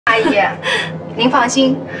阿姨，您放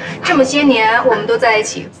心，这么些年我们都在一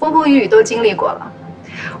起，风风雨雨都经历过了。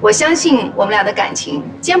我相信我们俩的感情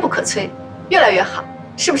坚不可摧，越来越好，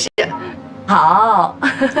是不是？好，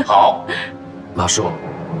好。马叔，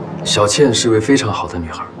小倩是一位非常好的女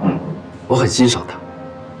孩，我很欣赏她。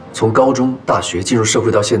从高中、大学进入社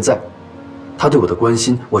会到现在，她对我的关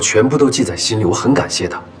心，我全部都记在心里，我很感谢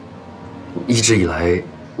她。一直以来，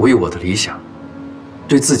我有我的理想，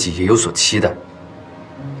对自己也有所期待。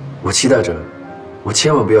我期待着，我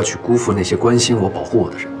千万不要去辜负那些关心我、保护我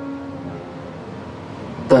的人。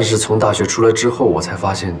但是从大学出来之后，我才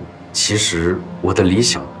发现，其实我的理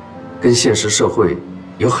想跟现实社会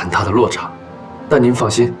有很大的落差。但您放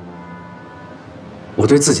心，我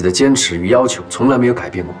对自己的坚持与要求从来没有改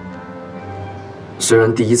变过。虽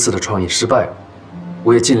然第一次的创业失败了，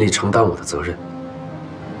我也尽力承担我的责任。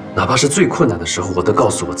哪怕是最困难的时候，我都告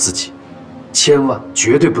诉我自己，千万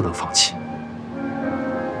绝对不能放弃。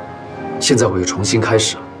现在我又重新开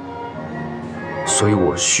始了，所以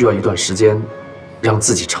我需要一段时间，让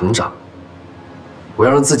自己成长。我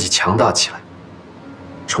要让自己强大起来。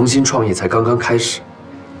重新创业才刚刚开始，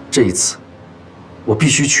这一次，我必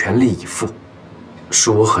须全力以赴。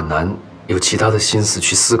恕我很难有其他的心思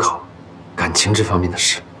去思考感情这方面的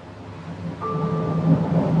事。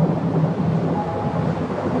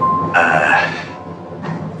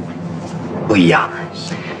不一样，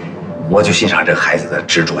我就欣赏这孩子的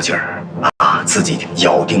执着劲儿啊，自己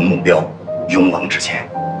咬定目标，勇往直前。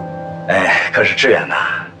可是志远呐，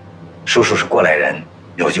叔叔是过来人，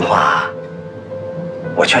有句话，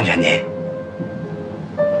我劝劝你，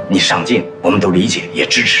你上进，我们都理解也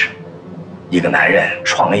支持。一个男人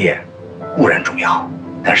创业固然重要，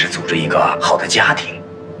但是组织一个好的家庭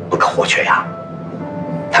不可或缺呀，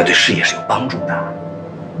它对事业是有帮助的。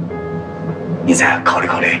你再考虑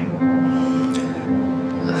考虑。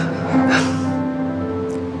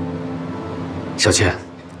小倩，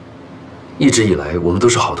一直以来我们都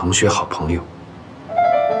是好同学、好朋友。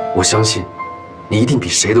我相信，你一定比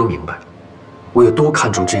谁都明白，我有多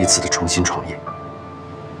看重这一次的重新创业。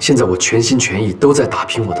现在我全心全意都在打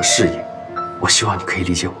拼我的事业，我希望你可以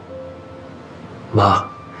理解我。妈，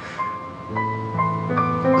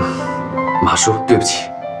马叔，对不起，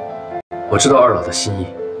我知道二老的心意，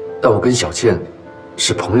但我跟小倩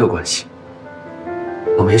是朋友关系，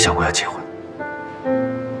我没有想过要结婚。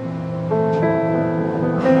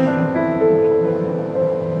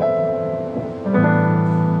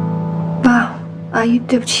爸，阿姨，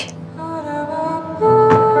对不起。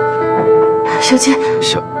小倩，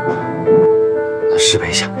失陪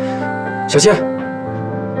一下，小倩。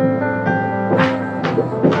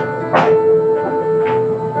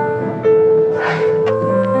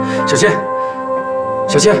小倩，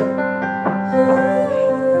小倩，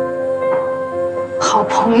好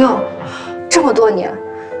朋友，这么多年，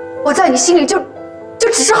我在你心里就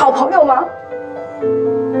只是好朋友吗？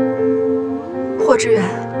霍志远，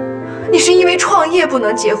你是因为创业不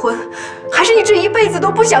能结婚，还是你这一辈子都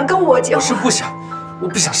不想跟我结婚？我是不想，我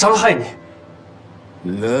不想伤害你。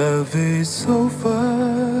Love is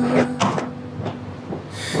over，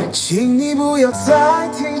 请你不要再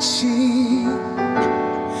提起。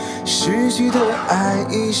失去的爱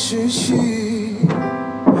已失去，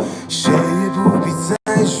谁也不必再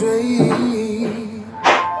追忆。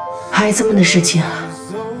孩子们的事情，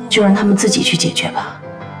就让他们自己去解决吧。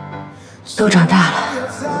都长大了。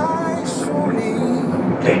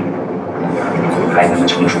对，孩子们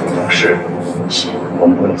成熟懂事，我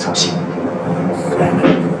们不用操心。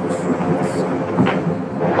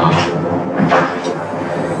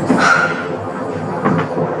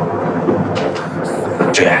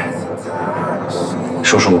志远，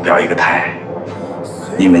叔叔表一个态，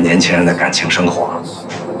你们年轻人的感情生活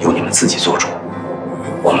由你们自己做主，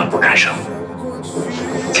我们不干涉。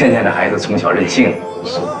倩倩的孩子从小任性，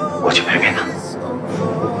我去陪陪她。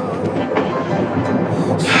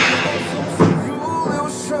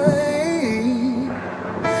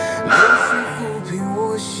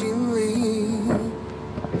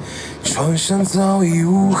床上早已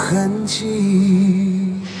无痕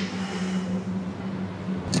迹。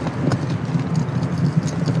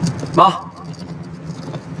妈，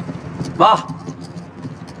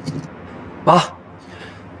妈，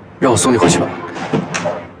让我送你回去吧。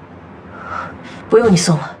不用你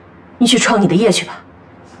送了，你去创你的业去吧。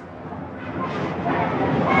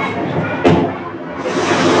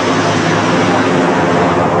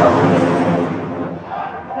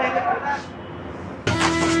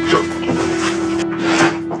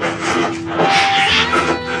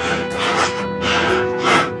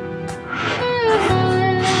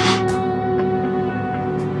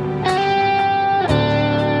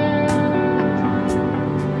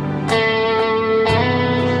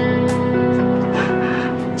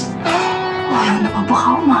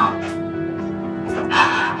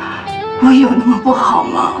我有那么不好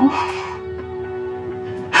吗？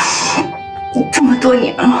这么多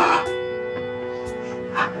年了，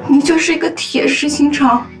你就是一个铁石心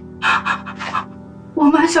肠，我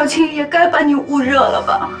马小青也该把你捂热了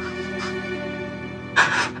吧？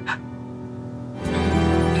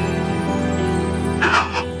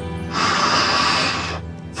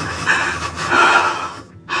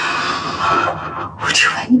我只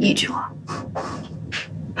问你一句话，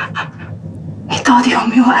你到底有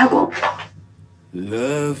没有爱过我？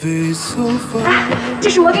哎，这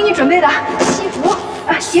是我给你准备的西服，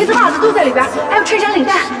鞋子、袜子都在里边，还有衬衫、领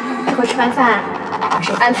带。一会儿吃完饭，有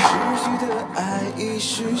谁安排？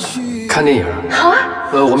看电影？好啊。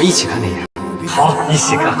我们一起看电影。好，一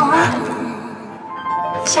起看。好啊。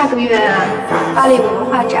下个月巴黎文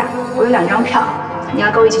化展，我有2张票，你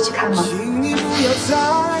要跟我一起去看吗？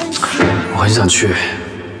我很想去，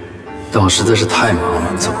但我实在是太忙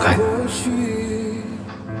了，走不开。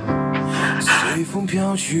随风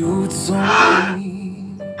飘去无踪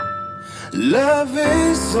影 Love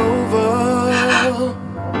is over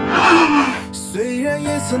虽然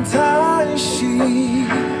也曾叹息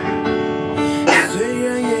虽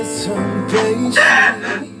然也曾悲泣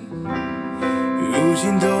如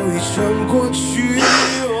今都已成过去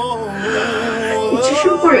你只是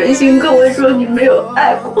不忍心跟我说你没有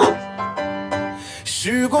爱过。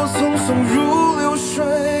时光匆匆如流水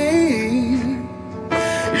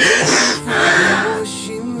我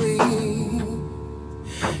心里，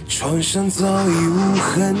创伤早已无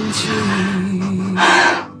痕迹。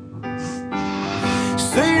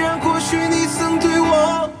虽然过去你曾对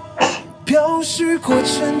我表示过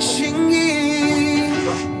真情意，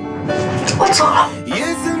我走了。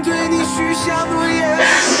也曾对你许下诺言，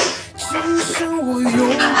今生我永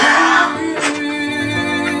不渝。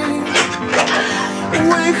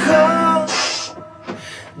为何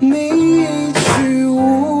你一去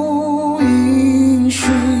无音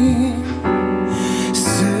讯，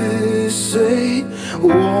撕碎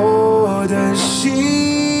我的心。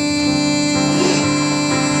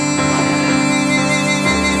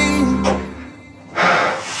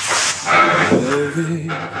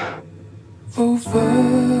Over，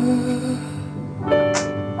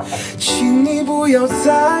 请你不要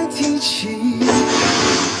再提起，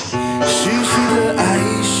失去的爱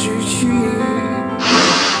已失去。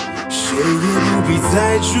谁也不必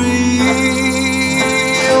再追忆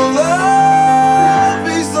Love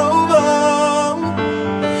is over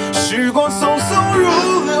时光匆匆如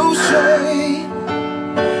流水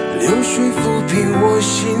流水抚平我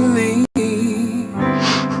心灵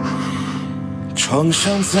创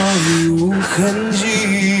伤早已无痕迹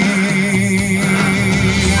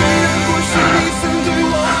虽然过去你曾对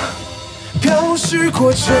我表示过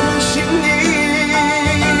真情意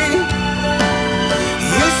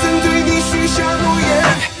许下诺言，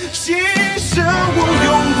今生我永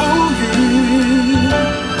不渝。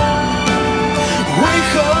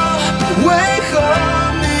为何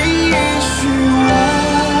你一去无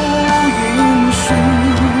音讯，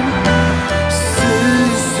撕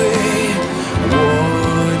碎我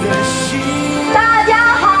的心？大家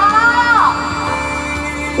好，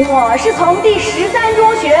我是从第13中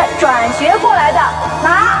学转学过来的马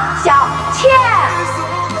小倩。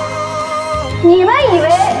你们以为？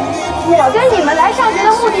我跟你们来上学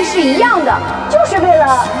的目的是一样的，就是为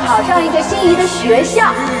了考上一个心仪的学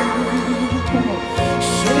校。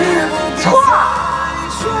错，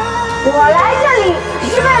我来这里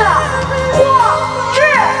是为了获志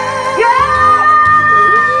远。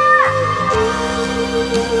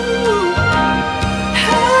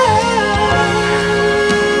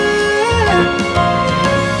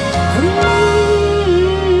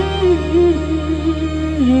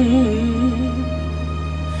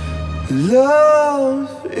Love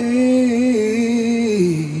is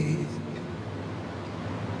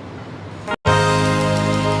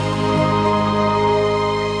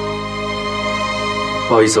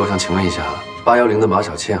不好意思，我想请问一下，810的马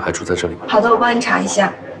小倩还住在这里吗？好的，我帮你查一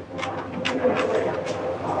下。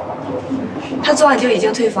他昨晚就已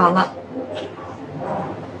经退房了。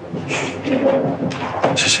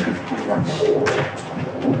谢谢。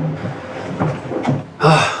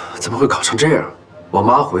啊，怎么会搞成这样？我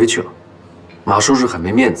妈回去了，马叔叔很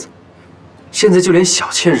没面子。现在就连小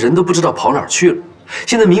倩人都不知道跑哪儿去了。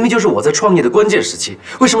现在明明就是我在创业的关键时期，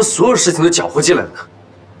为什么所有事情都搅和进来呢？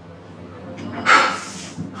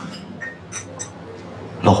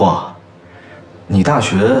老霍，你大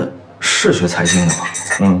学是学财经的吗？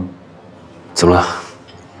嗯。怎么了？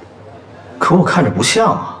可我看着不像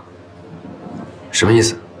啊。什么意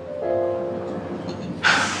思？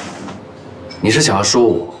你是想要说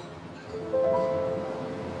我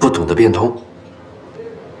不懂得变通？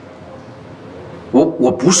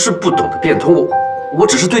我不是不懂得变通，我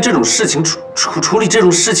只是对这种事情处理这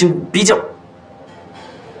种事情比较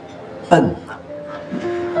笨呢。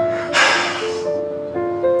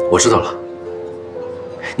我知道了，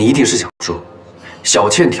你一定是想说，小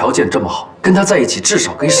倩条件这么好，跟她在一起至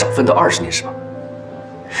少可以少奋斗20年，是吧？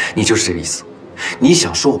你就是这个意思，你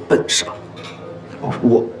想说我笨是吧？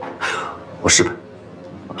我是笨。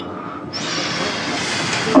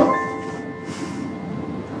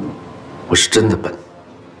我是真的笨。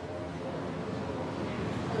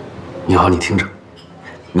你好，你听着，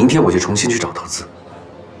明天我就重新去找投资，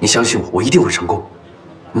你相信我，我一定会成功。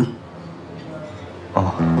嗯。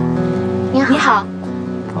哦。你好。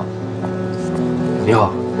你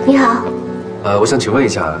好。你好。我想请问一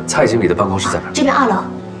下，蔡经理的办公室在哪？这边2楼。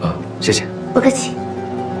谢谢。不客气。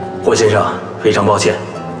霍先生，非常抱歉，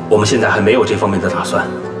我们现在还没有这方面的打算。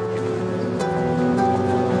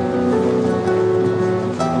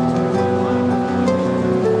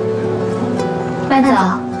慢走。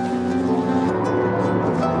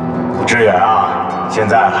志远啊，现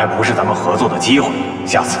在还不是咱们合作的机会，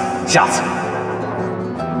下次。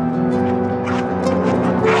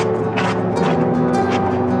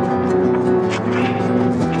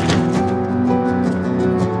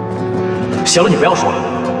行了，你不要说了，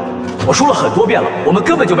我说了很多遍了，我们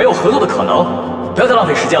根本就没有合作的可能，不要再浪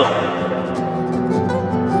费时间了。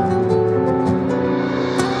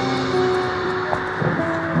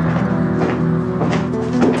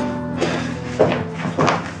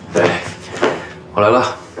我来了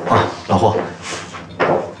啊，老霍。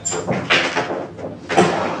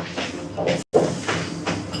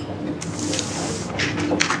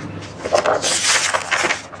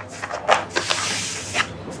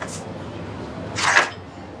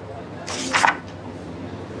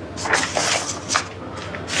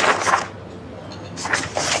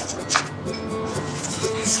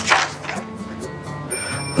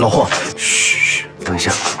老霍，嘘，等一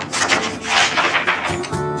下。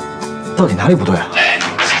到底哪里不对啊？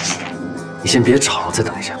你先别吵，再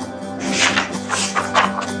等一下。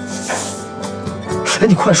哎，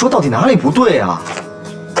你快说，到底哪里不对啊？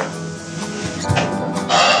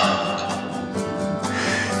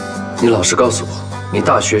你老实告诉我，你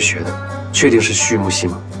大学学的确定是畜牧系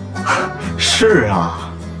吗？是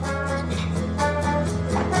啊。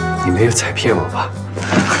你没有在骗我吧？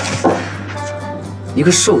一个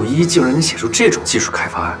兽医竟然能写出这种技术开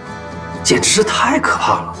发案，简直是太可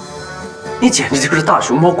怕了！你简直就是大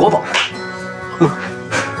熊猫国宝。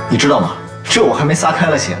你知道吗？这我还没撒开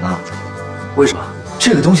了写呢。为什么？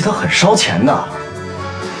这个东西它很烧钱的。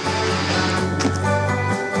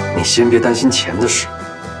你先别担心钱的事。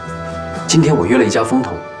今天我约了一家风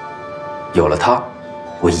投，有了它，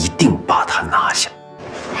我一定把它拿下。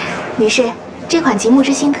女士，这款极目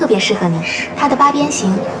之星特别适合你，它的8边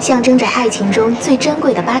形象征着爱情中最珍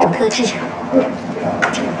贵的8种特质。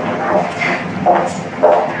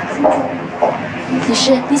女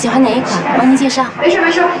士，你喜欢哪一款？我帮您介绍。没事，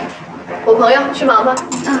我朋友去忙吧。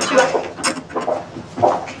去吧。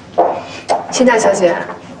新大小姐，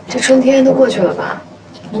这春天都过去了吧？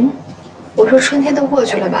我说春天都过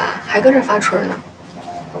去了吧，还跟这发春呢。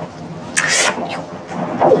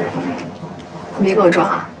你别给我装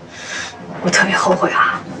啊！我特别后悔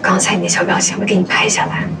啊，刚才你那小表情没给你拍下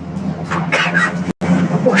来。不看书。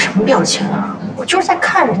我什么表情啊？我就是在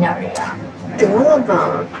看人家而已啊。得了吧，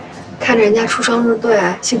看着人家出双入对，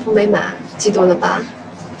幸福美满，嫉妒了吧？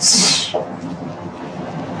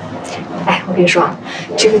哎，我跟你说，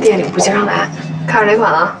这个店里不经常来，看着哪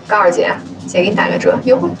款了？高二姐，姐给你打个折，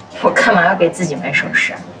优惠。我干嘛要给自己买首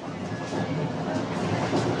饰？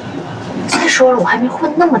再说了，我还没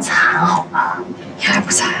混那么惨，好吧？你还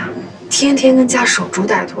不惨啊？天天跟家守株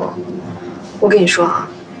待兔。我跟你说啊，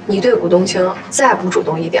你对股东青再不主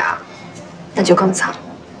动一点，那就更惨了。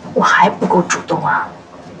我还不够主动啊！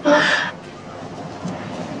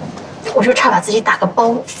我就差把自己打个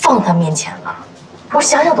包放他面前了。我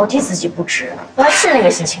想想都替自己不值，我还是那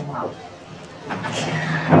个心情吗？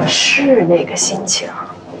是那个心情，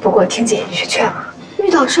不过听姐一句劝啊，遇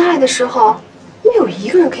到真爱的时候，没有一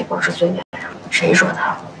个人可以保持尊严呀。谁说的？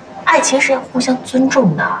爱情是要互相尊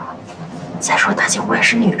重的。再说，大姐，我也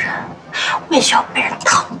是女人，我也需要被人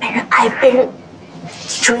疼、被人爱、被人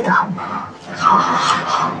追的好吗？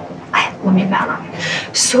好，哎，我明白了。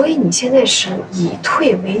所以你现在是以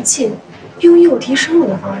退为进，用诱敌深入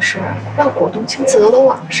的方式让果冻青自投罗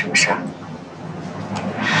网，是不是？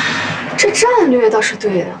这战略倒是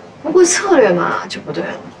对的，不过策略嘛就不对了。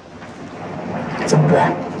怎么对？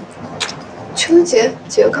秋姐，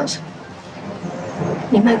姐告诉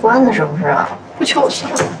你卖关子是不是？不求我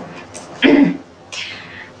算了。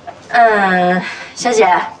小姐，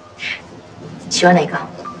喜欢哪个？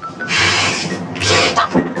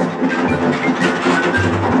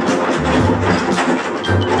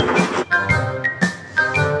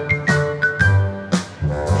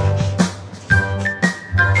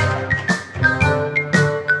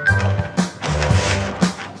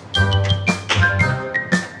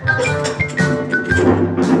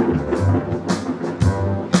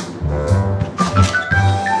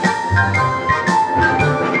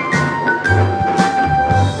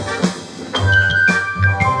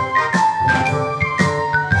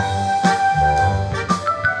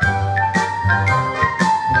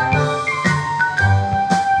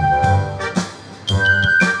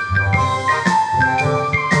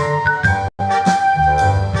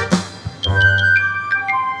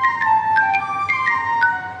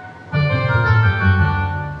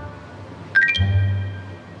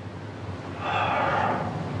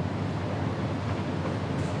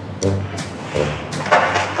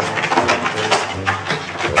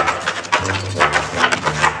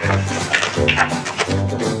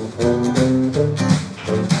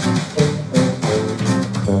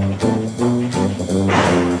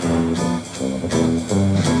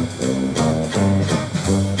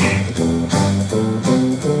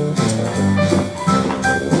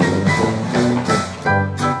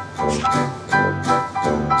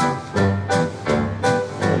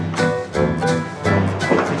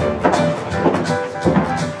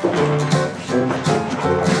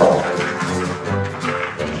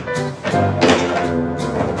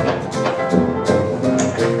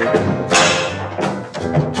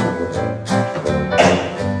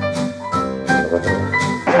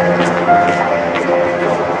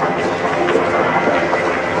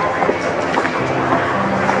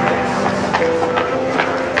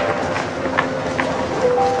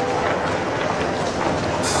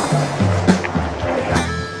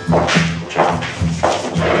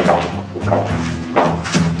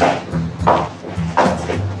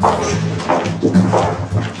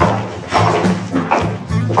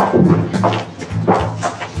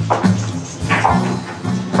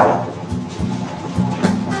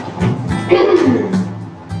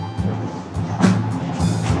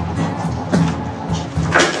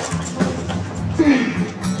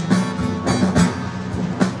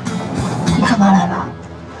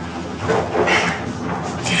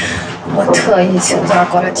特意请假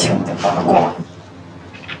过来听你的八卦。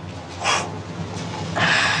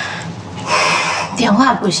电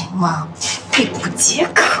话不行吗？你不接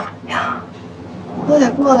可呀？我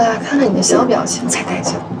得过来看看你的小表情才带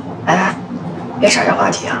劲。哎，别岔这话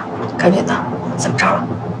题啊，赶紧的，怎么着了？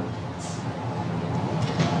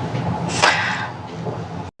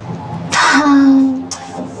他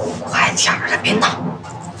快点儿的，别闹。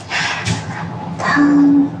他，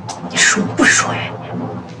你说不说呀？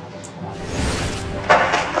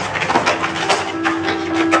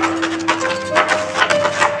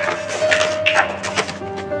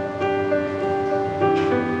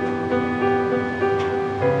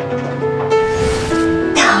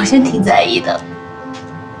好像挺在意的。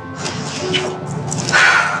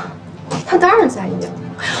他当然在意了。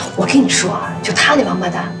我跟你说啊，就他那王八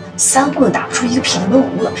蛋，3棍打不出一个平闷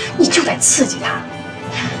葫芦，你就得刺激他。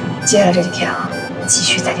接下来这几天啊，继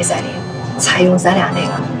续再接再厉，采用咱俩那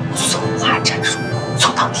个送花战术，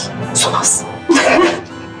送到底，送到死。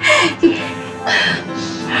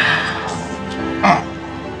哎，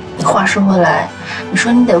你话说回来，你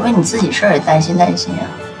说你得为你自己事儿也担心担心啊。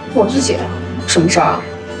我自己什么事儿啊？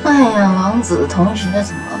哎呀，王子同学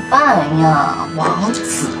怎么办呀？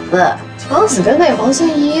王子跟那黄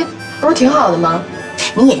心怡不是挺好的吗？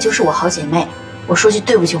你也就是我好姐妹。我说句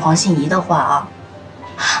对不起黄心怡的话啊，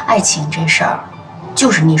爱情这事儿就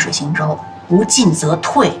是逆水行舟，不进则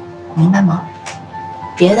退，明白吗？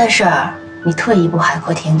别的事儿你退一步海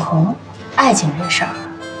阔天空，爱情这事儿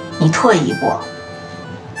你退一步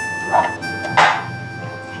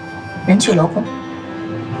人去楼空。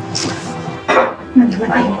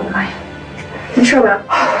哎呀，我的妈呀！没事吧？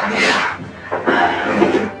没事。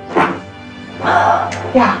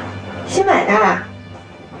呀，新买的，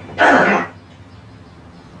真好看。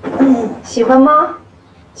喜欢吗？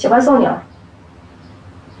喜欢送你了。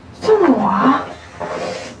送我？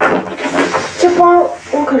这包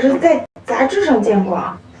我可是在杂志上见过，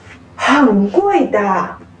很贵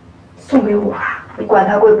的。送给我啊？你管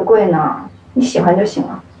它贵不贵呢？你喜欢就行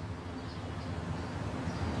了。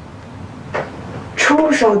出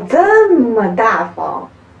手这么大方，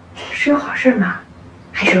是有好事吗？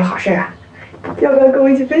还是有好事啊？要不要跟我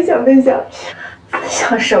一起分享分享？分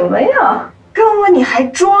享什么呀？跟我你还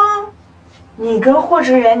装？你跟霍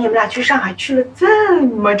志远，你们俩去上海去了这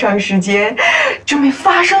么长时间，就没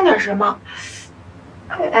发生点什么？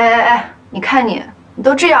哎，你看你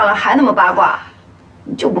都这样了，还那么八卦，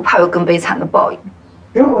你就不怕有更悲惨的报应？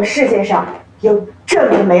如果世界上有这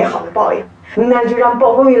么美好的报应，那就让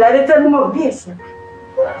暴风雨来的再那么猛烈些。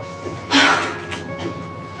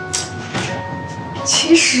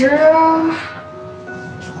其实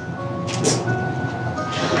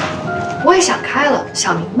我也想开了，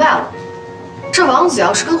想明白了。这王子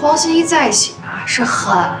要是跟黄欣怡在一起啊，是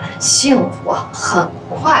很幸福、很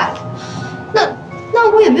快乐。那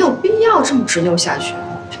我也没有必要这么执拗下去，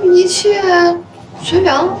就一切随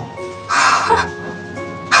缘了。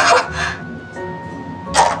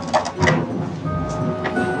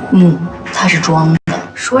他是装的。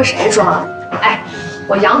说谁装啊？哎，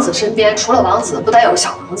我杨子身边除了王子，不得有个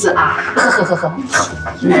小王子啊！呵。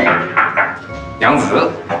杨子，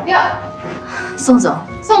呀，宋总，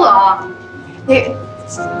宋总，你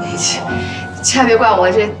千万别怪我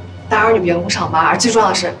这打扰你们员工上班，最重要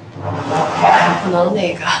的是，不能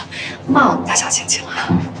那个骂我们家小晴晴啊！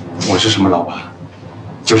我是什么老板？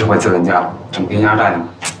就是会资本家，整天压寨的吗？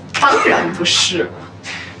当然不是。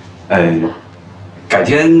改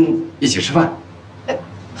天一起吃饭。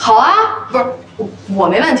好啊，不是我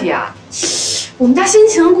没问题啊。我们家心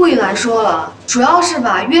情故意来说了，主要是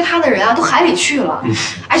吧，约他的人啊都海里去了，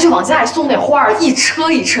哎，就往家里送那花儿，一车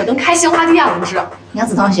一车，跟开鲜花店了，你知道？杨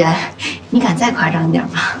子同学，你敢再夸张一点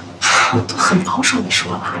吗？都很保守的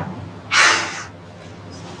说了。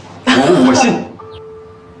我信。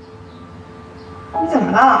你怎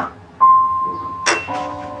么了？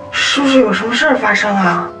是不是有什么事儿发生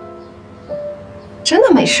啊？真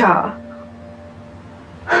的没事儿，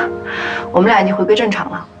我们俩已经回归正常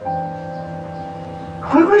了。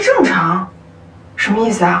回归正常，什么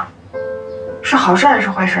意思啊？是好事还是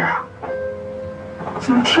坏事啊？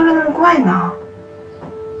怎么听着那么怪呢？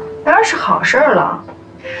当然是好事儿了。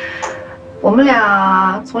我们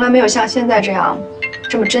俩从来没有像现在这样，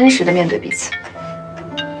这么真实的面对彼此。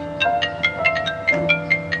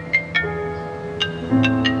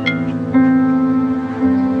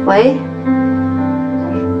喂。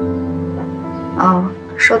哦，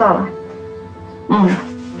收到了。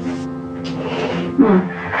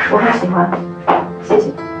我很喜欢，谢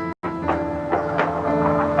谢。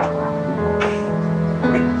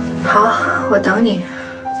好，我等你。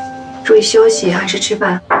注意休息，按时吃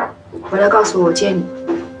饭。回来告诉我，我接你。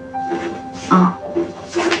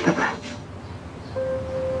拜拜。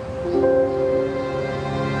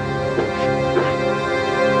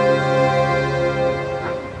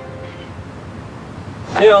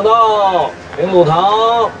营养到，零乳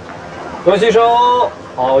糖，多吸收，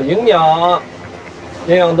好营养。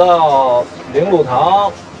营养到，零乳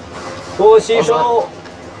糖，多吸收。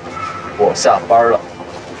我下班了。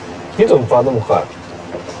你怎么发那么快？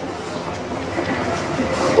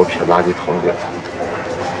我撇垃圾桶里了。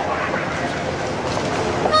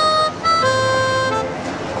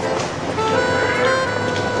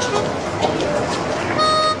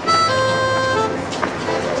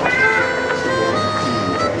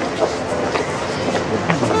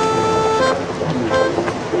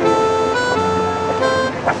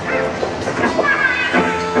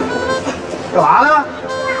干嘛呢？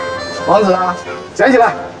王子啊，捡起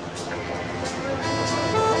来！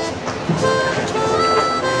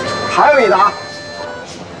还有一沓。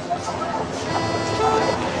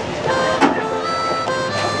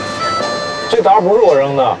这沓不是我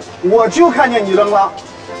扔的，我就看见你扔了。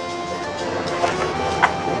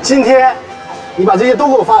今天你把这些都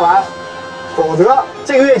给我发完，否则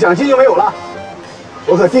这个月奖金就没有了。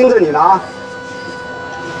我可盯着你呢啊！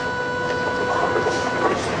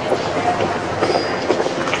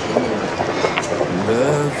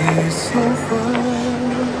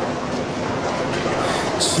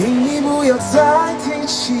请你不要再提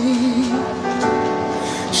起，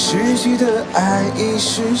失去的爱已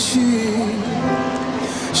失去，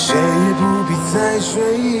谁也不必再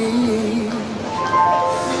追忆。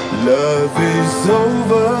Love is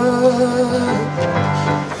over，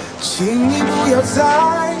 请你不要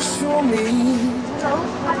再说明，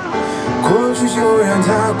过去就让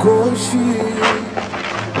它过去，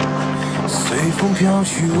随风飘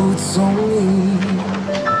去无踪影。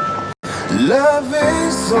Love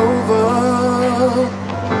is over，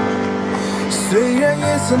 虽然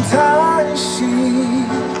也曾叹息，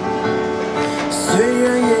虽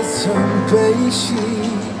然也曾悲泣，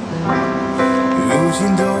如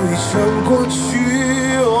今都已成过去。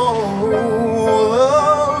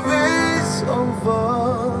Love is over，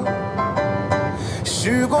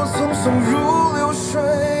 时光匆匆如流水，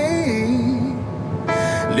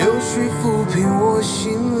流水抚平我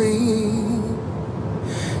心灵。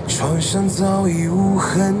床上早已无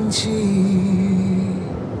痕迹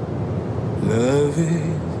 ，Love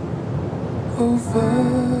it 后分。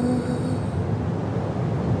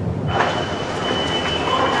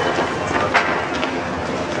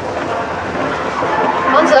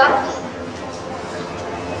王子，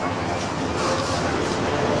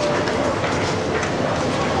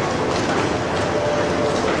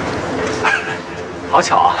好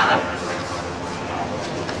巧啊！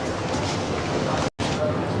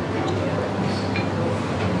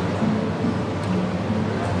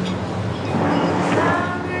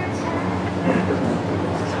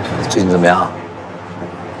最近怎么样？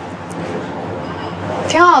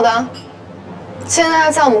挺好的。现在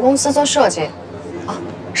在我们公司做设计，啊，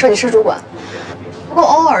设计师主管。不过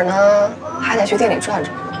偶尔呢，还得去店里转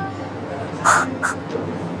转。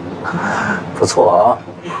不错啊，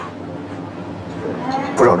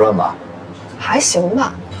不少赚吧？还行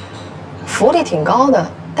吧，福利挺高的，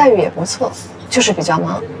待遇也不错，就是比较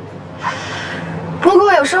忙。不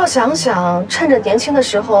过有时候想想，趁着年轻的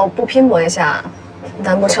时候不拼搏一下，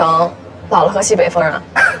难不成老了喝西北风啊？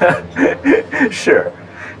是，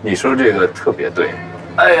你说这个特别对。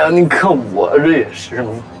哎呀，你看我这也是，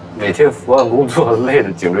每天伏案工作，累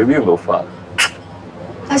得颈椎病都犯了。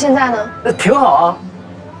那现在呢？那挺好啊，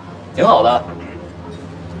挺好的。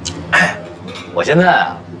我现在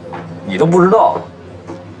啊，你都不知道，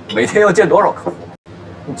每天要见多少客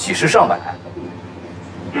户，几十上百，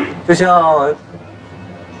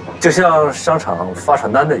就像商场发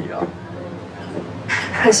传单的一样。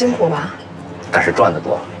很辛苦吧？但是赚得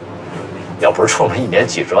多。要不是冲着1年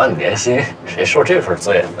几十万的年薪，谁受这份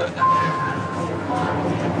罪呢？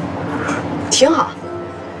挺好。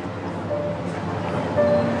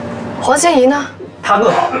黄心怡呢？她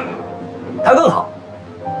更好，她更好，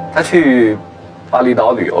她去巴厘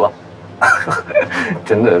岛旅游了。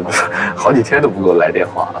真的，好几天都不给我来电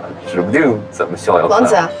话，指不定怎么逍遥。王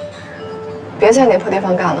子，别在那破地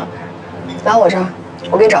方干了，来我这儿，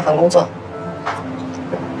我给你找份工作。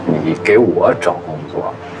你给我找工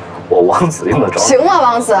作，我王子用得着？行了，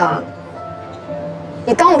王子，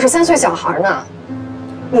你当我是3岁小孩呢？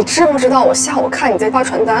你知不知道我下午看你在发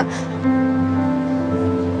传单，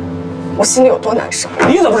我心里有多难受？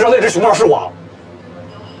你怎么知道那只熊猫是我？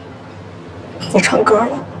你唱歌了。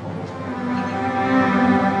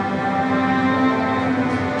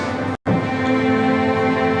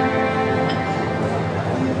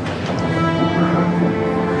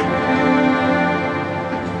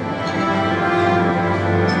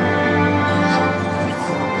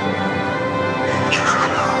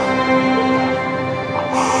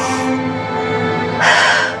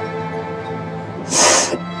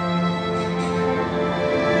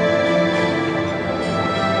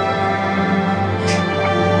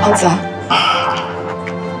王子，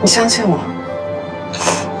你相信我，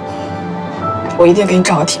我一定给你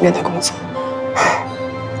找个体面的工作。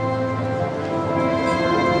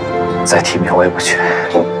再体面我也不去。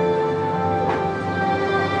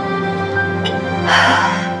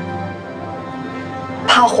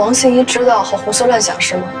怕黄心怡知道后胡思乱想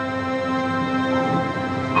是吗？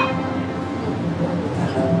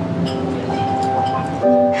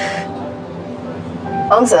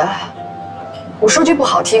王子，我说句不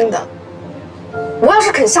好听的，我要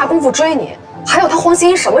是肯下功夫追你，还有他黄心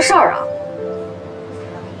怡什么事儿啊？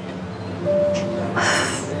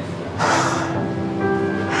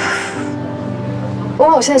不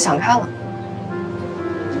过我现在想开了，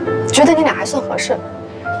觉得你俩还算合适。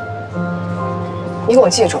你给我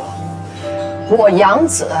记住，我杨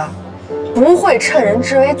子不会趁人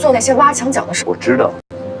之危做那些挖墙脚的事。我知道，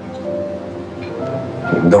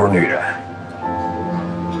你们都是女人，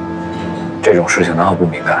这种事情哪有不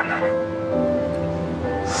敏感的？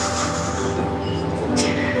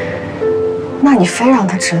那你非让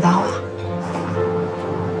他知道啊？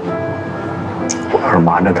我要是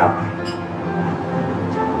瞒着他，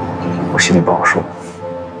我心里不好受。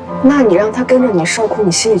那你让他跟着你受苦，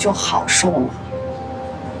你心里就好受吗？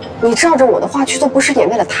你照着我的话去做，不是也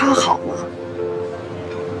为了他好吗？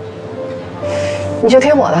你就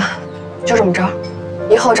听我的，就这么着，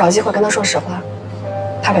以后找机会跟他说实话，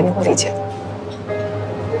他肯定会理解的。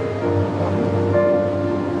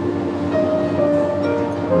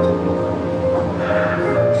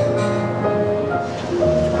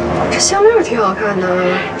这项链挺好看的，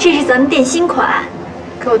这是咱们店新款，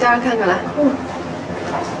给我戴上看看来。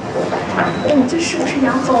这是不是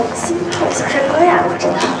杨总新泡的小帅哥呀？我知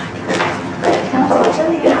道了，杨总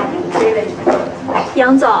真厉害，又追了一个。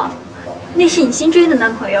杨总，那是你新追的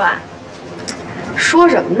男朋友啊？说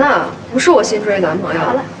什么呢？不是我新追的男朋友。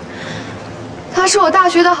好了，他是我大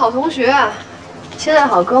学的好同学，现在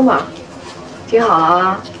好哥们儿。听好了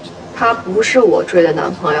啊，他不是我追的男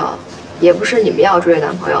朋友，也不是你们要追的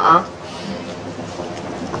男朋友啊。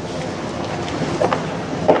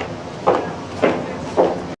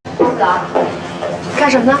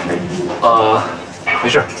什么呢？没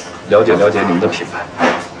事，了解了解你们的品牌。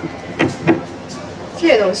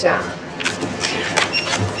这东西啊，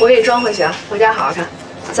我给你装回去啊，回家好好看。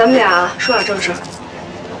咱们俩说点正事。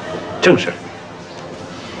正事。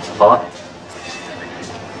好啊。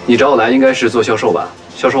你找我来应该是做销售吧？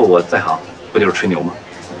销售我在行，不就是吹牛吗？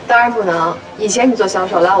当然不能。以前你做销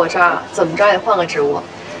售来我这儿，怎么着也换个职务。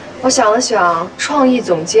我想了想，创意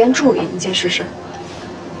总监助理，你先试试。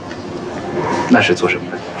那是做什么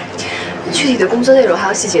的？具体的工作内容还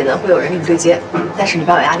有细节呢，会有人给你对接。但是你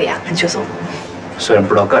别有压力啊，很轻松。虽然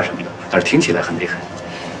不知道干什么的，但是听起来很厉害。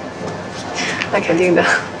那肯定的。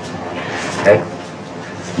哎，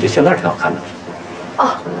你这项链挺好看的。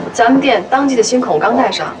哦，咱们店当季的新孔刚带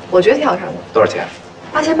上，我觉得挺好看的。多少钱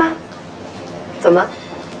？8800。怎么？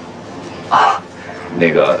啊，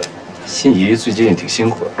那个心仪最近挺辛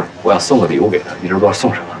苦的，我想送个礼物给她，你知不知道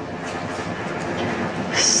送什么？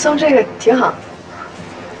送这个挺好。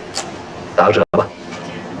打个折吧。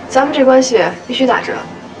咱们这关系必须打折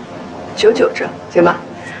，99折，行吧？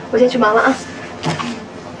我先去忙了啊。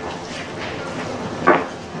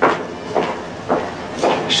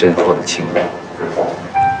深厚的情谊。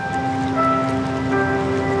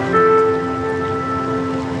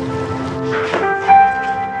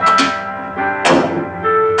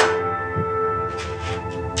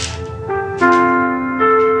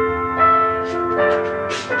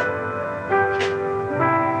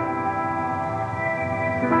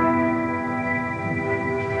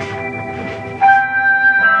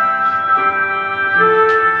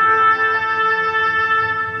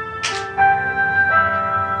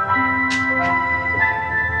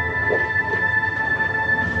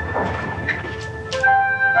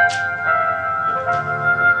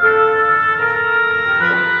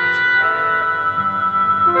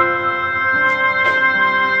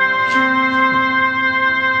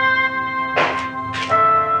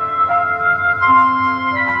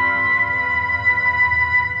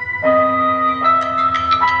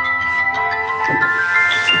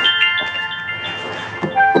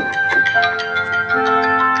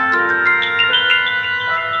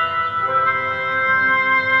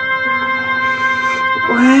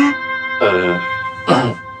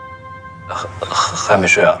还没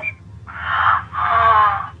睡啊？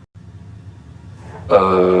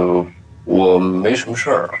我没什么事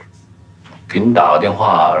儿，给你打个电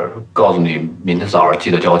话，告诉你明天早上记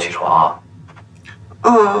得叫我起床啊。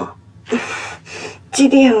嗯，几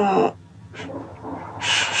点了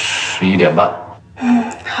11点半。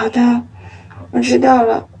好的，我知道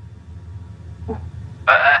了。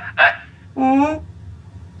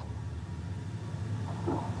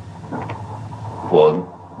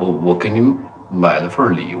我给你买了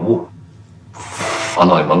份礼物，放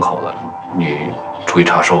到你门口了，你注意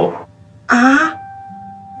查收。啊？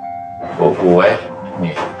喂，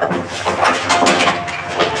你。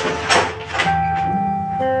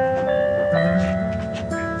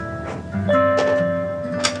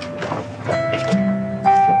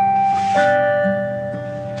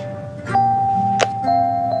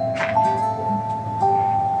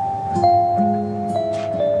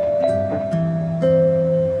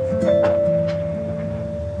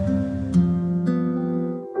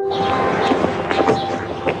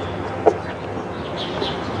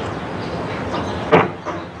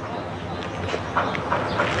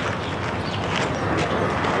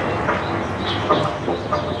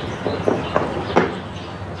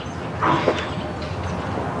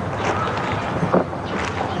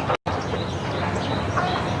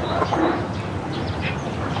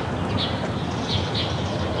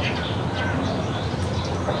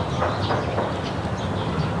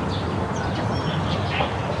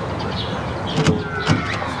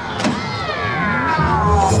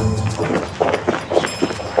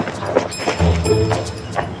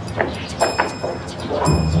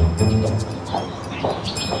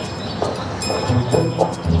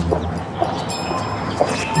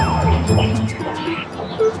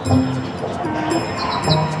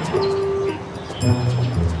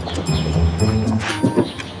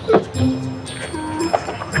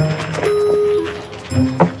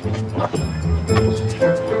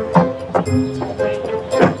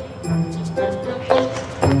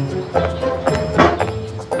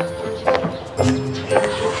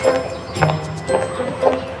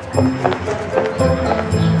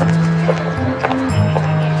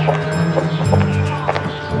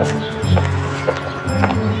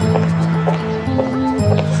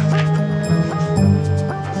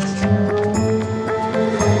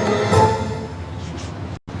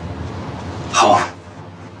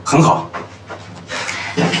很好。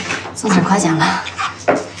送点夸奖了。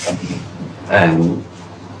哎，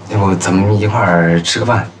你不咱们一块儿吃个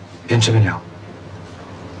饭，边吃边聊。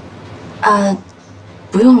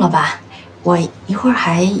不用了吧，我一会儿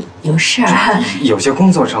还有事儿。有些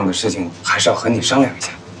工作上的事情还是要和你商量一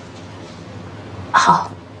下。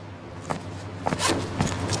好。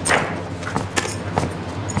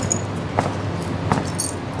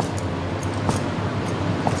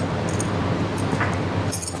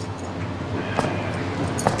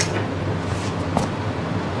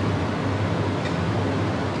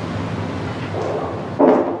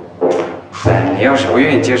你要是不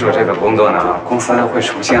愿意接受这个工作呢，公司会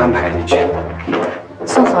重新安排你去。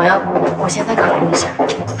宋总，要不我现在考虑一下。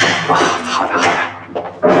好的，好的。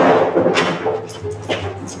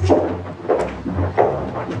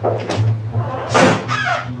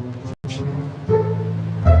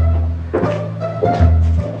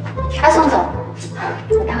宋总，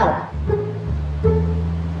你看好了。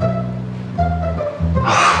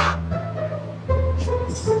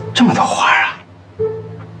这么多花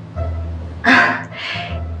啊！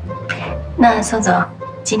那宋总，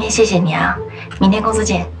今天谢谢你啊，明天公司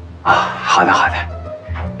见。好的，好的。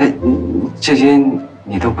这些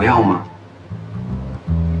你都不要吗？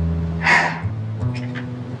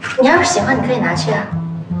你要是喜欢，你可以拿去啊。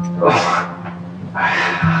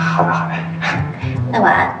好的，好的。那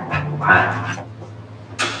晚安。晚安。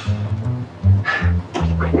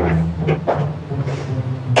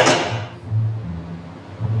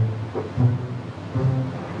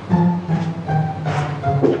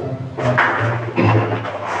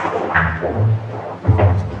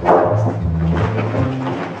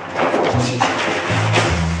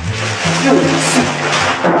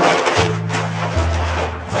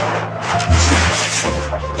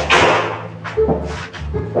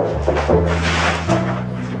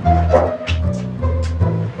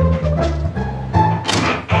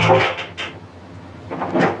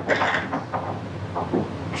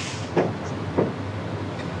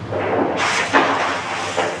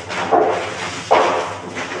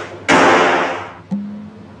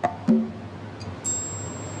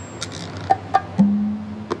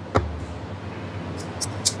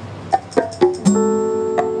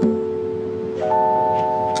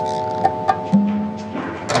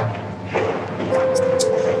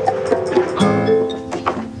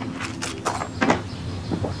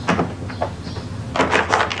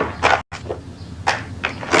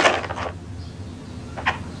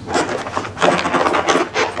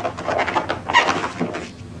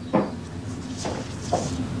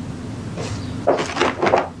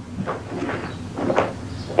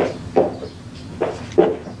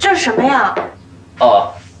什么呀？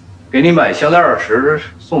哦，给你买项链时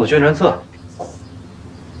送的宣传册。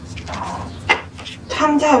他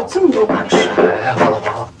们家有这么多款式。哎，好了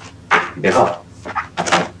好了，你别看了。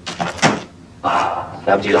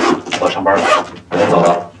来不及了，我要上班了，我先走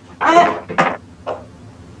了。哎，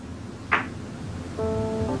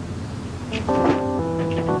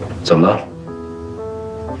怎么了？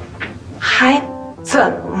还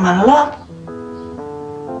怎么了？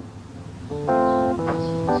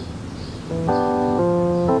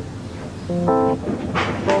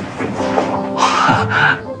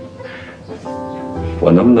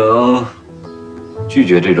我能不能拒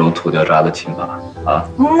绝这种土掉渣的亲法啊？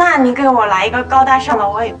那你给我来一个高大上的，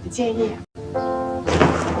我也不介意。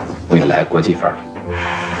我给你来国际范儿。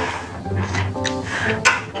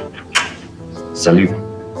三绿。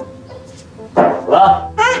走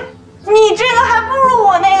了。哎，你这个还不如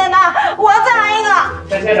我那个呢，我再来一个。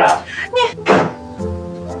先接着。你。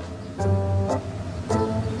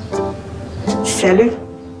雪绿。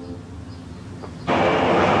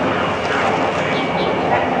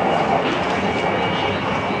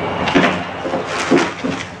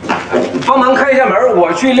帮忙开一下门，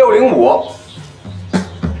我去605。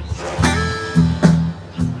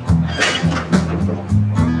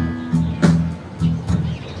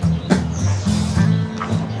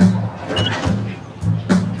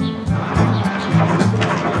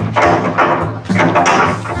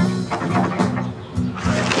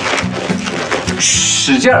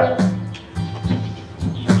使劲儿。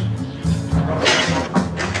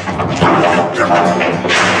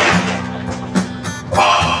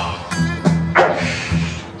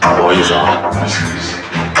不好意思啊。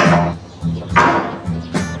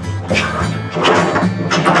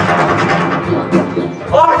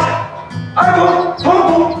哎，同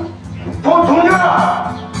志！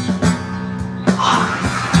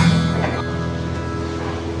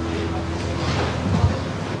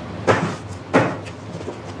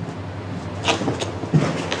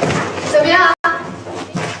怎么样？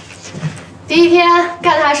第一天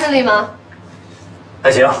干得还顺利吗？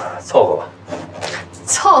还行，凑合吧。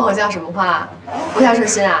凑合叫什么话？不太顺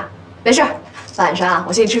心啊？没事，晚上啊，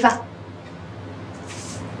我请你吃饭。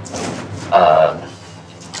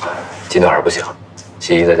今天晚上不行，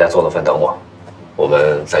西西在家做了饭等我，我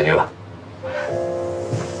们再约吧。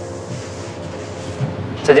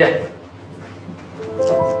再见。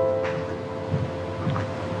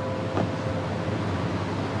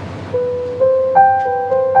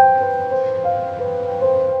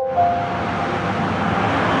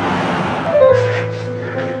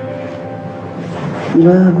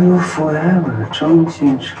Love you forever， 张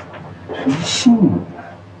先生，谁信呢？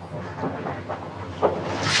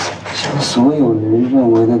像所有人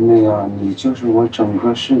认为的那样，你就是我整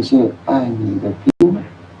个世界，爱你的冰。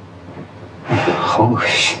哎呀，好恶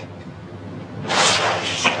心！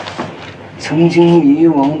曾经迷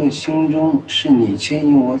惘的心中，是你牵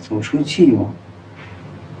引我走出寂寞。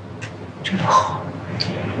这个好，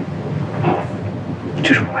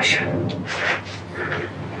这是我写的。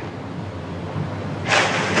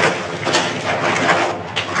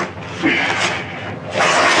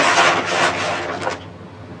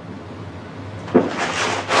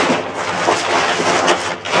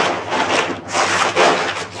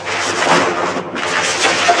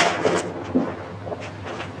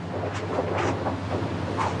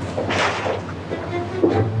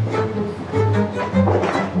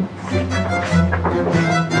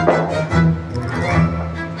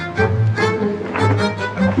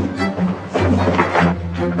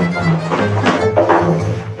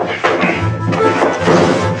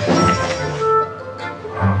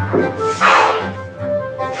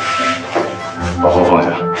把话放下，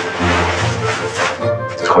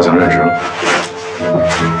好像认识了。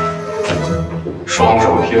双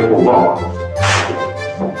手贴后抱。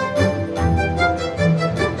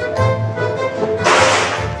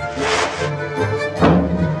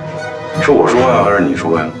是我说呀，还是你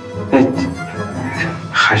说呀？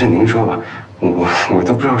还是您说吧，我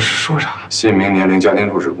都不知道说啥。姓名、年龄、家庭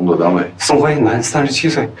住址、工作单位。宋淮南，37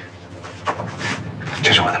岁。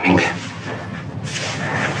这是我的名片。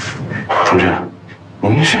同志，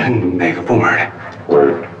您是哪个部门的？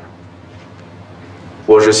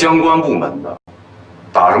我是相关部门的。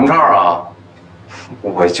打什么岔啊？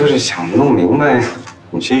我就是想弄明白。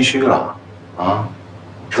你心虚了啊？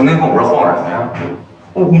成天跟我这晃什么呀？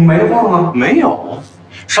我没晃啊，没有。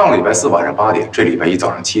上礼拜4晚上8点，这礼拜1早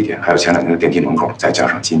上7点，还有前2天的电梯门口，再加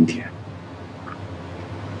上今天。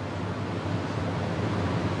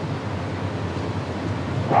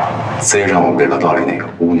塞上我们这老道里那个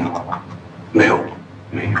姑娘了吧？没有，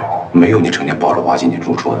没有你成天抱着挖进去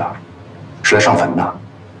入戳的，是来上坟的。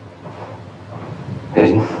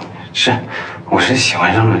是，我是喜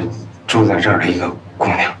欢上了住在这儿的一个姑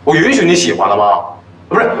娘。我允许你喜欢了吗？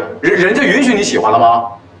不是，人家允许你喜欢了吗？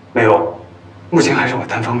没有，目前还是我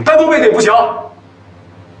单方面。单方面的也不行。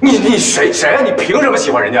你谁啊？你凭什么喜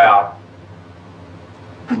欢人家呀？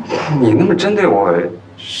你那么针对我，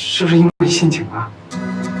是不是因为心情啊？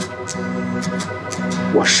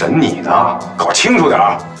我审你呢，搞清楚点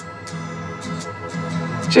儿。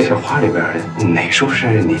这些花里边哪束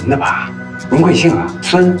是您的吧？您贵姓啊？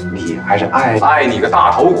孙、李还是爱？爱你个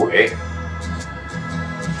大头鬼！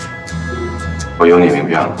我有你名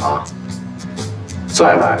片了啊！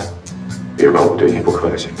再来，别怪我对你不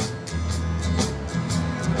客气。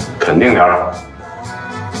肯定点儿。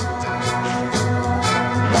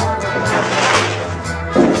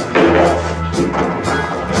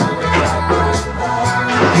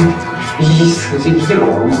这一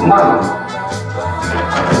篓慢了。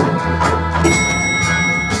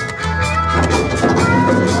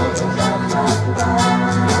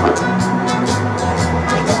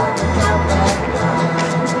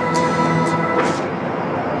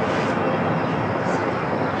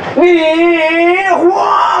梨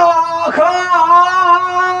花开，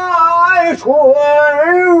春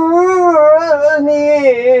日你，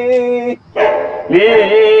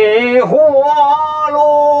梨花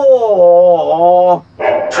落，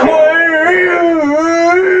春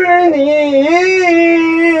日你。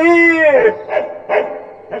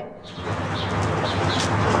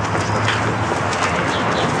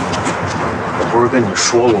我不是跟你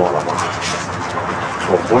说过了吗？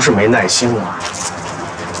我不是没耐心啊。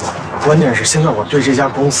关键是现在我对这家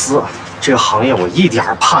公司、这个行业，我一点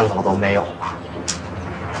盼头都没有了。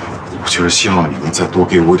我就是希望你能再多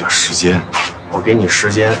给我一点时间。我给你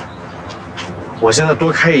时间，我现在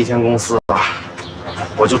多开1天公司啊，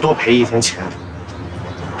我就多赔1天钱。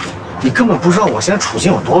你根本不知道我现在处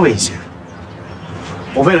境有多危险。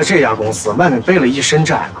我为了这家公司，外面背了一身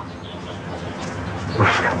债了。不是，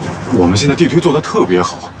我们现在地推做得特别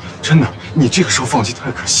好，真的，你这个时候放弃太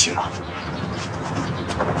可惜了。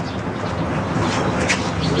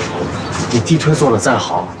你地推做的再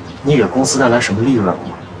好，你给公司带来什么利润了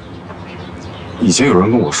吗？以前有人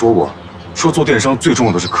跟我说过，说做电商最重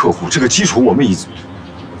要的是客户，这个基础我们已经……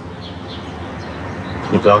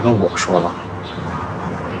你不要跟我说了，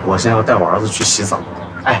我现在要带我儿子去洗澡。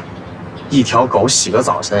哎，一条狗洗个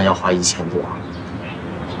澡现在要花1000多。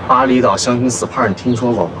巴厘岛香薰SPA你听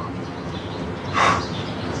说过吗？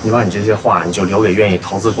你把你这些话你就留给愿意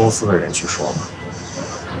投资公司的人去说吧。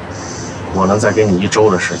我能再给你1周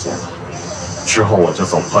的时间，之后我就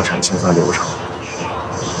走破产清算流程。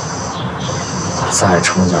再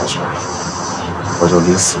撑下去，我就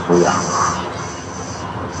离死不远了。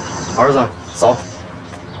儿子，走。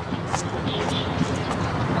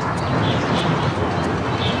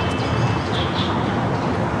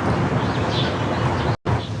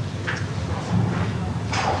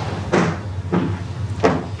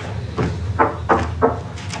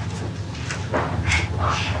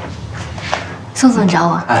宋总找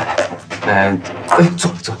我。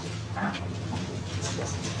坐。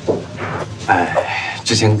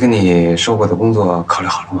之前跟你说过的工作考虑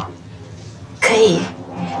好了吗？可以，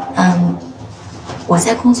我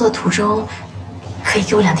在工作途中，可以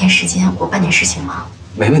给我2天时间，我办点事情吗？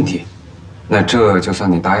没问题，那这就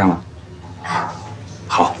算你答应了。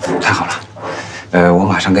好，太好了，我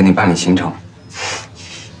马上给你办理行程。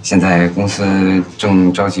现在公司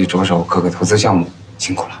正着急着手各个投资项目，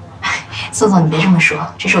辛苦了。宋总，你别这么说，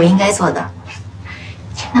这是我应该做的。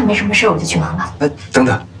那没什么事，我就去忙了。等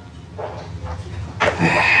等，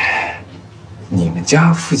你们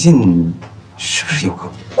家附近是不是有个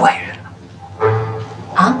怪人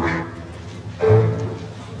啊？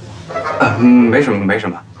没什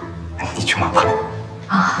么，你去忙吧。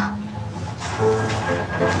啊。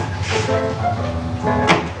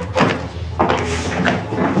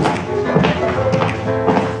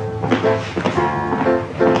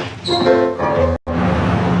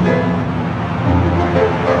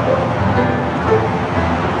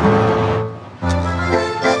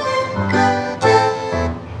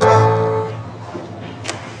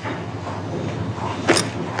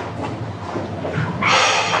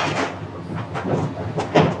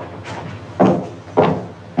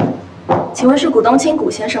请问是股东亲谷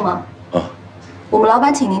先生吗？我们老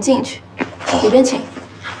板请您进去，里边请。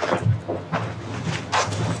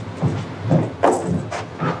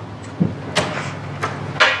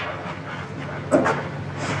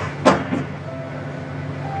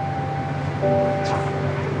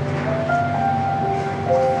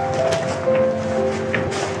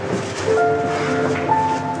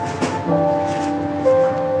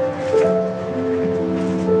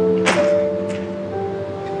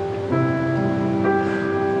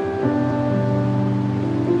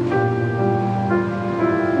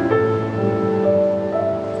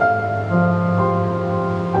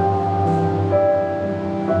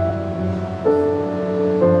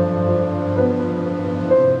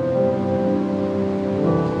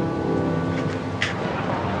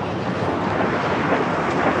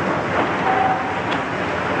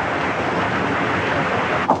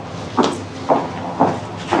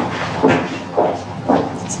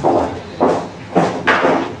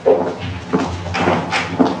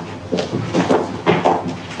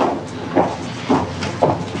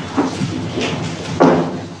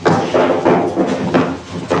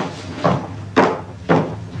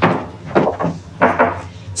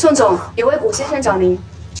宋总，有位谷先生找您。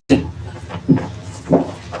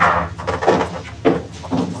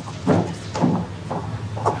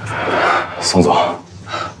宋总，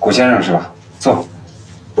谷先生是吧？坐。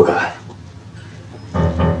不敢。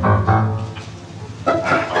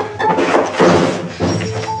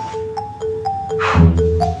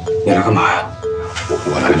你来干嘛呀？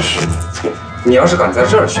我来是……你要是敢在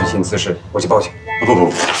这儿虚心滋事，我就报警。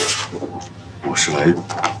不，我是来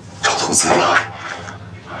找投资的。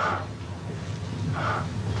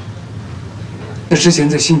那之前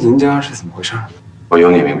在新宁家是怎么回事？我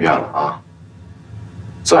有你名片了啊！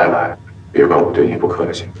再来，别怪我对你不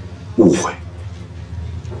客气，误会。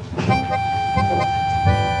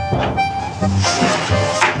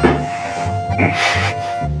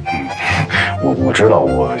我知道，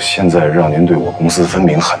我现在让您对我公司分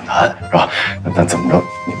明很难，是吧？但怎么着，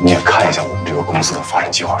你也看一下我们这个公司的发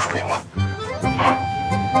展计划书，行吗？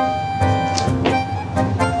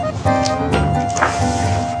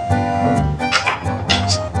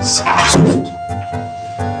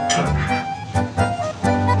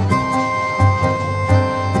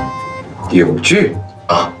有趣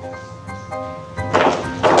啊！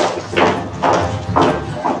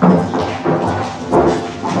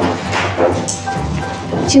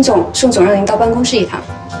金总，宋总让您到办公室一趟。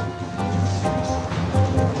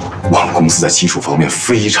我们公司在技术方面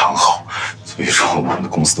非常好，所以说，我们的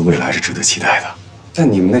公司的未来是值得期待的。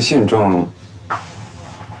但你们的现状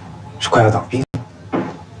是快要倒闭了。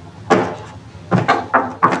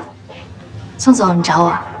宋总，你找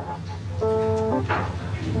我？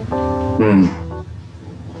嗯。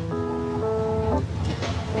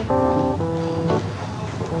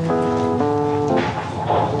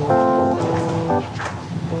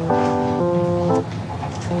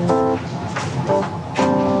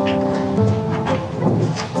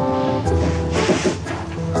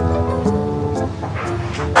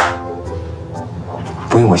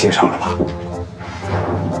不用我介绍了吧？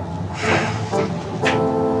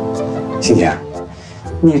欣姐，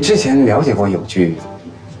你之前了解过友剧，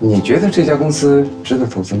你觉得这家公司值得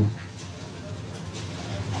投资吗？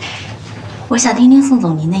我想听听宋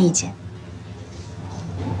总您的意见。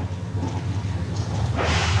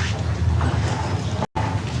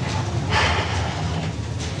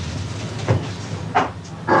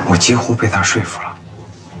我几乎被他说服了。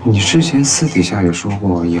你之前私底下也说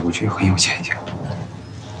过友剧很有前景。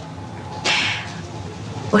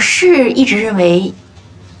我是一直认为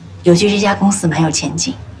友剧这家公司蛮有前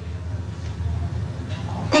景，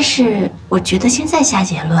但是我觉得现在下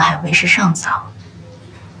结论还为时尚早。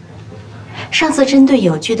上次针对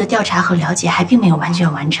友剧的调查和了解还并没有完全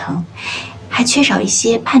完成，还缺少一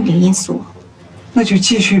些判定因素。那就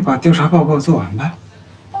继续把调查报告做完呗。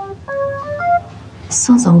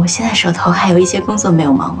宋总，我现在手头还有一些工作没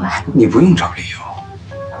有忙完。你不用找理由，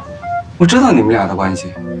我知道你们俩的关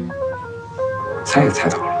系，猜也猜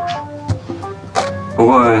到了。不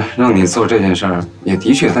过让你做这件事儿，也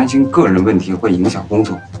的确担心个人问题会影响工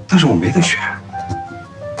作，但是我没得选，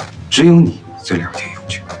只有你最了解友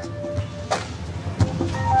剧。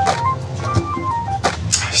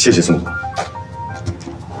谢谢宋总。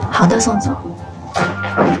好的，宋总。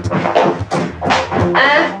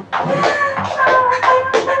哎，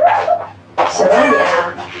行了你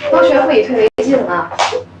啊，都学会以退为进了。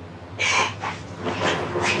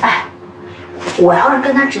哎，我要是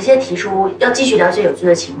跟他直接提出要继续了解友剧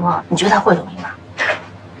的情况，你觉得他会同意吗？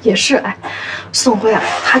也是，哎，宋辉啊，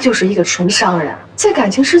他就是一个纯商人，在感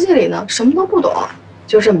情世界里呢，什么都不懂。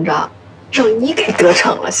就这么着，让你给得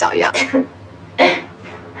逞了，小杨。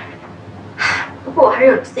不过我还是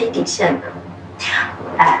有自己底线的。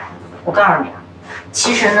哎，我告诉你啊，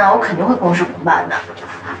其实呢，我肯定会公事公办的。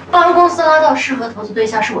帮公司拉到适合投资对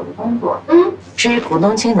象是我的工作。至于股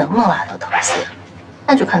东亲能不能拉到投资，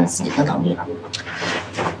那就看你自己的能力了。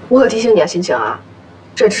我可提醒你啊，心情啊，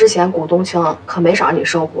这之前股东亲可没少让你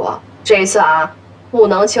生活，这一次啊，不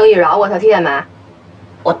能轻易饶过他，听见没？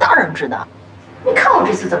我当然知道。你看我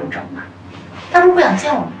这次怎么整的？他不想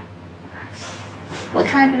见我吗？我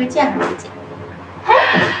看他这个见还是不见？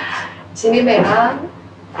心里美吗？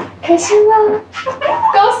开心吗？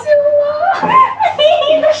高兴吗？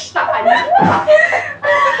你个傻子！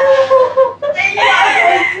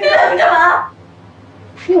你干嘛？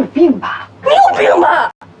你有病吧？你有病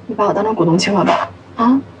吧？你把我当成股东亲了吧？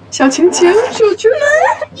啊，小晴晴，小群们。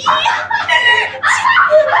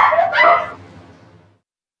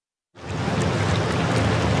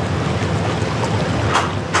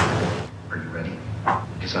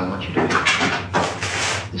Because I want you to know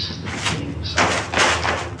this is the beginning of something.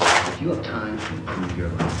 Do you have time to improve your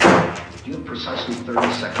life? Do you have precisely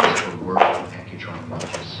 30 seconds for work with Accutron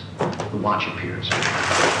watches? The watch appears.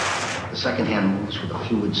 The second hand moves with a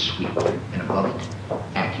fluid sweep, and above it,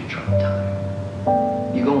 Accutron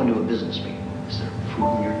time. You go into a business meeting. Is there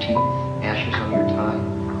food in your teeth, ashes on your tie?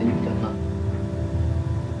 Then you've got nothing.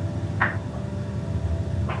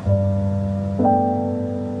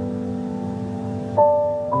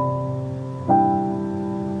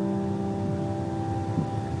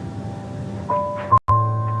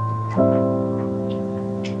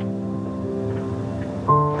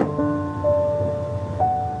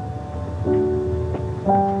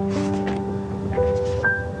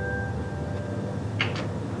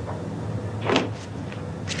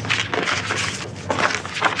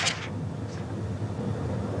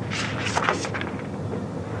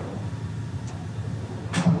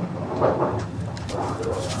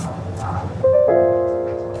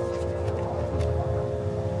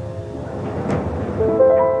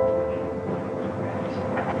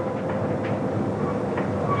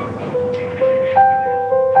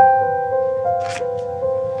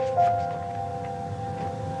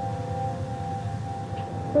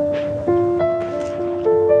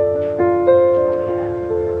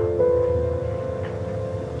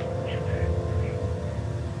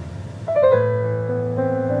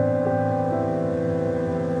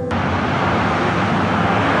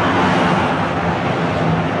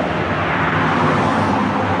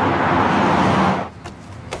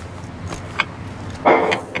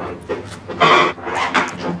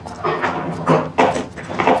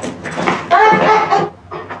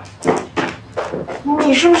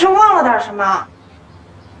 是不是忘了点什么？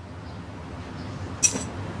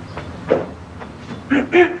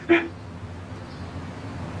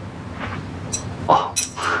哦。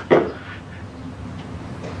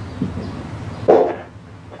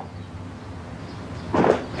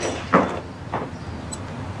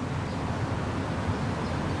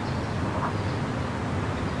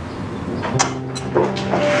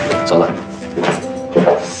走了。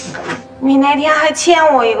你那天还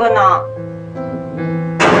欠我一个呢。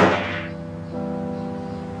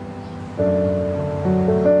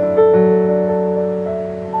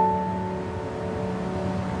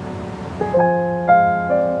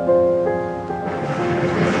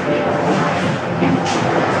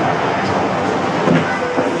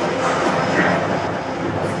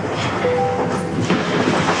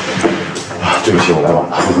对不起，我来晚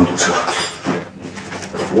了，路上堵车。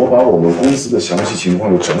我把我们公司的详细情况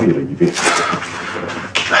又整理了一遍，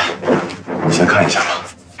来，你先看一下吧。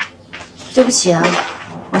对不起啊，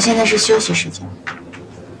我现在是休息时间。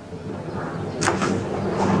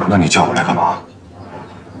那你叫我来干嘛？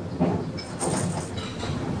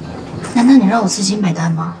难道你让我自己买单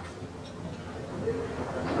吗？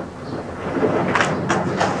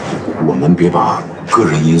我们别把个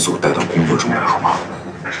人因素带到工作中来，好吗？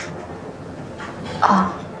哦，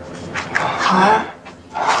好啊。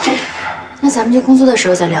那咱们就工作的时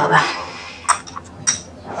候再聊吧。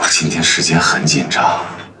我今天时间很紧张。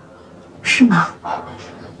是吗？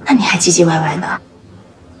那你还唧唧歪歪的。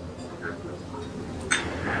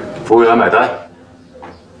服务员买单。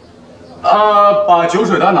把酒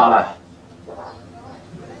水单拿来。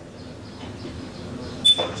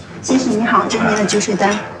先生你好，这是您的酒水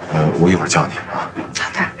单。我一会儿叫你啊。好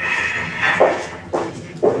的。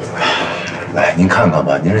来，您看看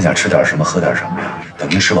吧，您是想吃点什么，喝点什么呀？等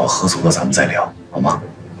您吃饱喝足了，咱们再聊，好吗？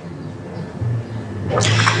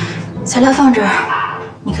材料放这儿，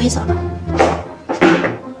你可以走了。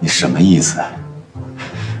你什么意思？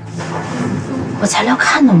我材料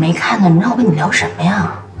看都没看呢，你让我跟你聊什么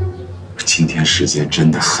呀？今天时间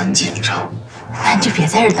真的很紧张。那你就别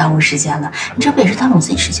在这耽误时间了，你这不也是耽误我自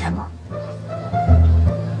己时间吗？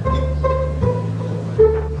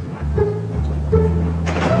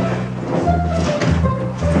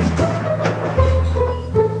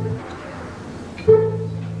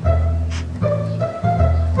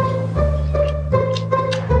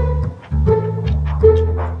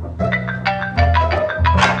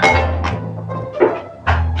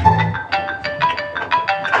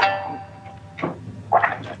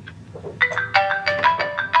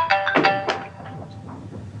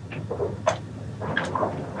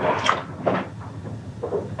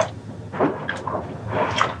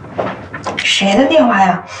谁的电话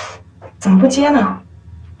呀？怎么不接呢？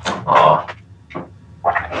啊，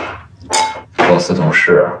公司同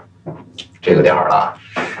事，这个点儿了，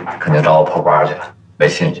肯定找我泡吧去了，没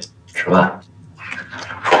兴趣吃饭。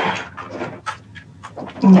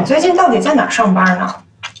你最近到底在哪儿上班呢？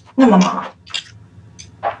那么忙？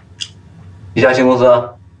一家新公司，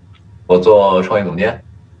我做创意总监，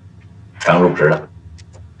刚入职的。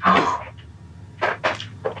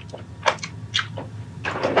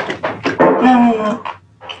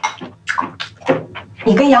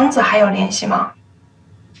你跟杨子还有联系吗？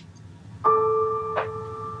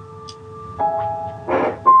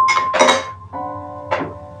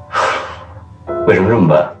为什么这么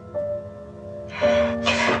问？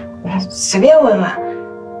随便问问。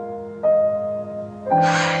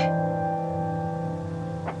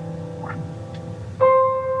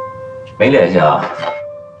没联系啊？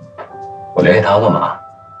我联系他干嘛？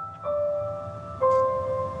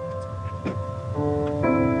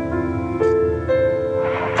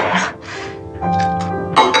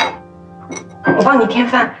我帮你添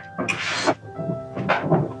饭。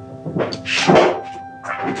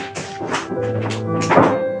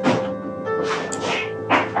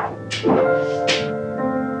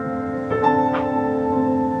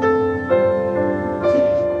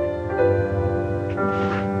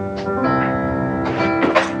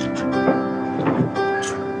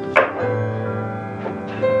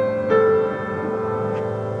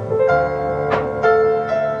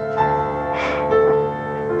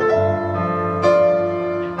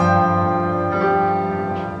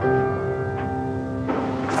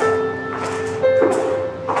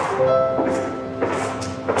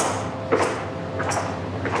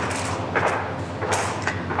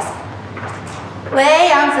喂，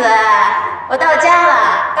杨子，我到家了，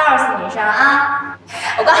告诉你一声啊！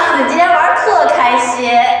我告诉你，今天玩特开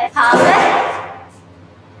心。好嘞，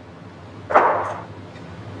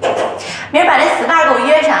明儿把这 SPA 给我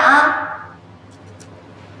约上啊！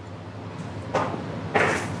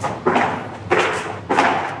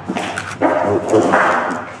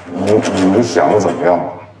想的怎么样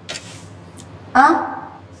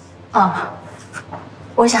啊？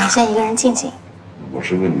我想先一个人静静。我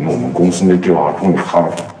是问你，我们公司那调查书你看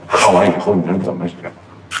了？看完以后你是怎么想？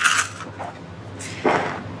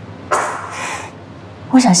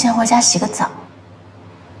我想先回家洗个澡。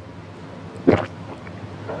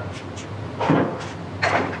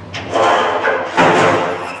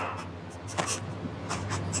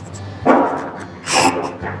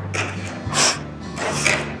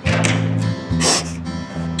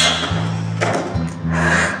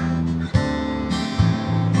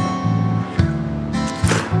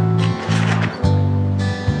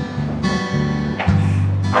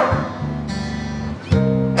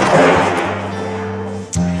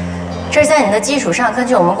这是在你的基础上，根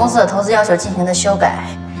据我们公司的投资要求进行的修改。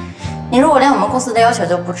你如果连我们公司的要求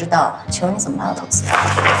都不知道，请问你怎么拿到投资？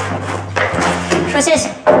说谢谢。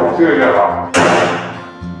谢谢院长。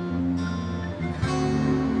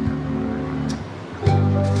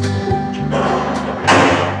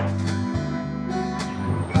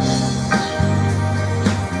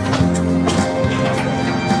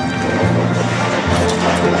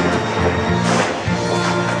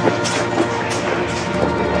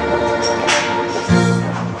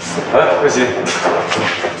瑞希，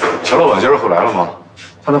乔老板今儿回来了吗？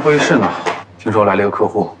他在会议室呢。听说来了一个客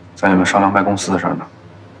户，在你们商量卖公司的事呢。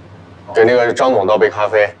给那个张总倒杯咖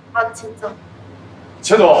啡。好的，请走。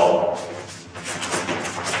钱总，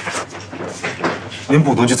您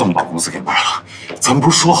不能就这么把公司给卖了。咱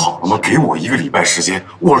不是说好了吗？给我1个礼拜时间，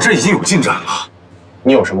我这已经有进展了。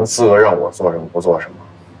你有什么资格让我做什么不做什么？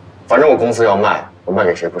反正我公司要卖，我卖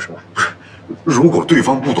给谁不是卖。如果对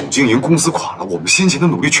方不懂经营，公司垮了，我们先前的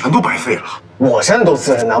努力全都白费了。我现在都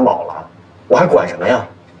自身难保了，我还管什么呀？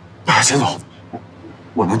哎，钱总，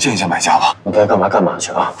我能见一下买家吗？你该干嘛干嘛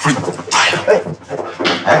去啊！不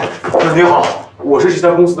是，您好，我是这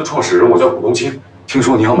家公司的创始人，我叫股东清。听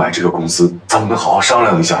说您要买这个公司，咱们能好好商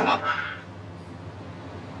量一下吗？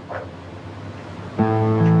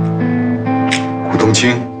股东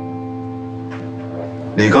清，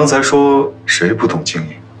你刚才说谁不懂经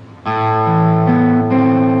营？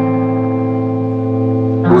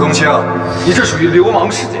股东清，你这属于流氓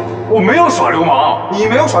事件。我没有耍流氓，你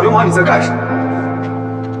没有耍流氓，你在干什么？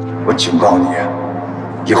我警告你，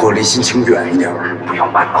以后离心情远一点，不要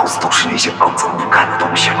满脑子都是那些肮脏不堪的东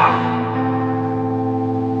西了。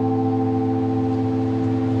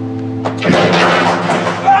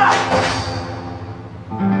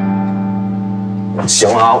行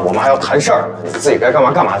了啊，我们还要谈事儿，你自己该干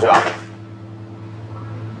嘛干嘛去啊！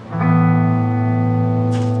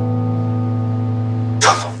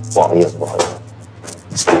张总，不好意思，不好意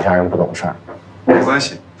思，底下人不懂事儿。没关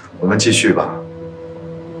系，我们继续吧。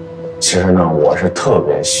其实呢，我是特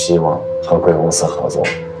别希望和贵公司合作，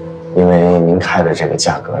因为您开的这个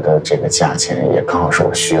价格的这个价钱也刚好是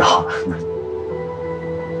我需要的。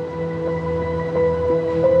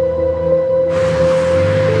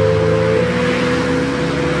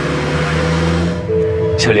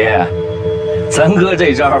小林，三哥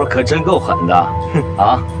这招可真够狠的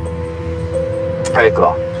啊！哎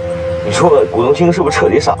哥，你说股东清是不是彻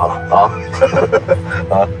底傻了啊？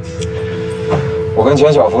啊！我跟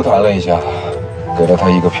钱小福谈了一下，给了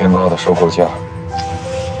他一个偏高的收购价，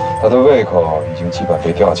他的胃口已经基本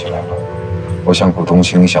被吊起来了。我想股东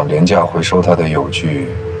清想廉价回收他的友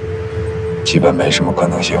具，基本没什么可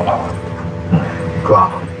能性了。哥，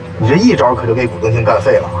你这一招可就给股东清干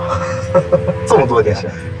废了。这么多年，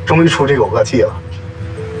终于出这个恶气了。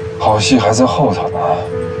好戏还在后头呢。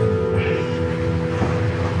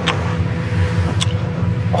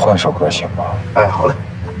换首歌行吗？哎，好嘞。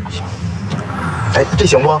哎，这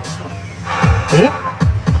行不？嗯。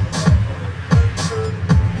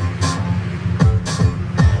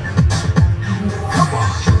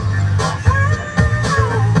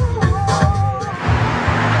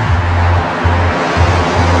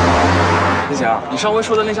林晴，你上回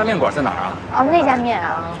说的那家面馆在哪儿啊？哦，那家面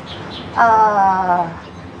啊，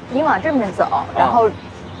你往这边走，然后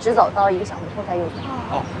直走到一个小胡同，在右边。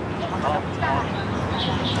哦，好。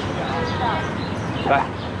来。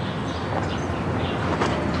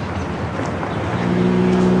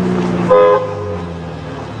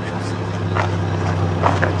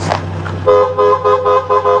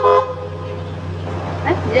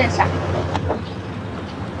哎，你认识啊？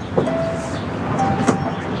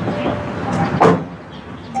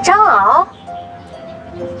张敖。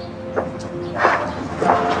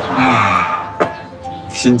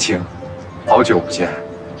心情，好久不见。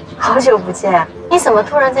好久不见，你怎么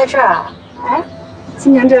突然在这儿啊？哎，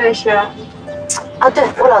心情这位是？啊，对，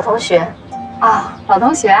我老同学。啊，老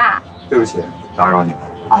同学啊。对不起，打扰你了。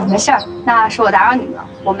哦，没事儿，那是我打扰你们了，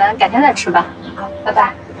我们改天再吃吧。好，拜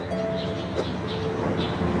拜。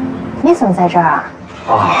你怎么在这儿啊？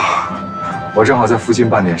啊，我正好在附近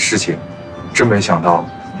办点事情，真没想到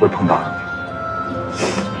会碰到你。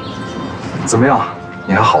怎么样，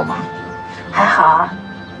你还好吗？还好啊，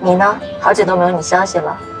你呢？好久都没有你消息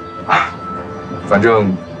了。反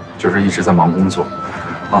正就是一直在忙工作，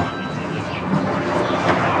啊。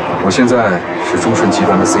我现在是中顺集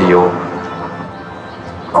团的 CEO。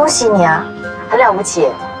恭喜你啊，很了不起。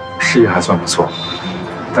事业还算不错，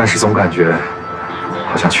但是总感觉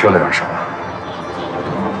好像缺了点什么。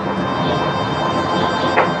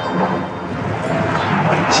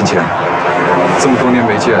欣倩，这么多年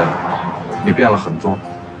没见，你变了很多，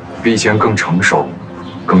比以前更成熟，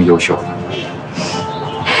更优秀了。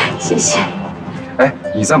谢谢。哎，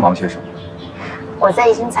你在忙些什么？我在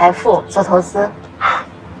宜兴财富做投资。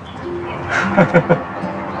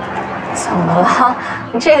怎么了？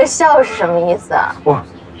你这个笑是什么意思啊？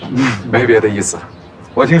没别的意思。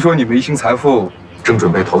我听说你们宜兴财富正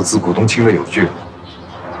准备投资股东亲的友剧。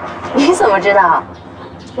你怎么知道？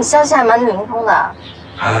你消息还蛮灵通的。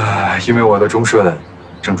因为我的中顺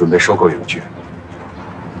正准备收购友剧。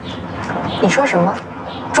你说什么？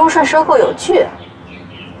中顺收购友剧？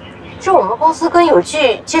这我们公司跟友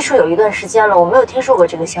剧接触有一段时间了，我没有听说过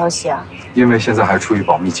这个消息啊。因为现在还处于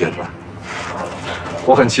保密阶段。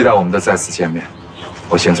我很期待我们的再次见面。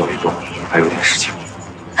我先走一步，还有点事情。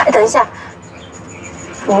哎，等一下，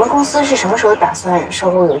你们公司是什么时候打算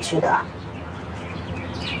收购友剧的？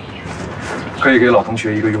可以给老同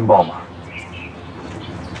学一个拥抱吗？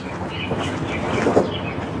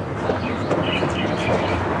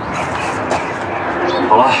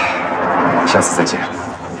好了，下次再见。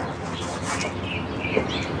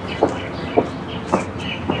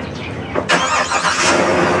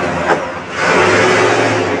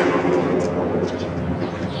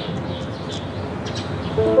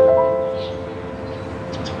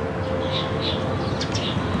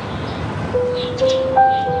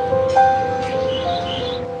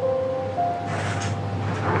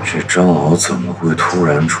这张敖怎么会突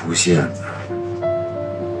然出现呢？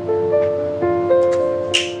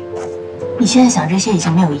你现在想这些已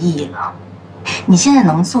经没有意义了，你现在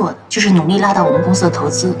能做的就是努力拉到我们公司的投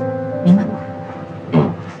资，明白吗？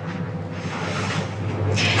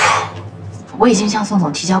我已经向宋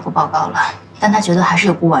总提交过报告了，但他觉得还是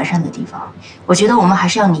有不完善的地方。我觉得我们还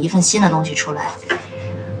是要拟一份新的东西出来。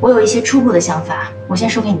我有一些初步的想法，我先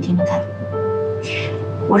说给你听听看。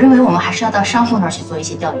我认为我们还是要到商户那儿去做一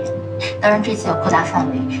些调研，当然这次要扩大范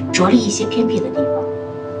围，着力一些偏僻的地方。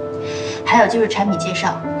还有就是产品介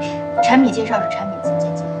绍，产品介绍是产品组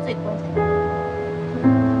建最关键的。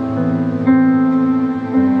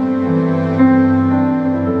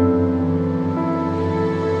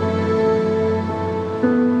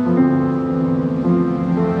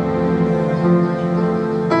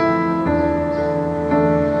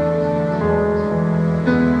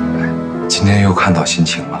今天又看到心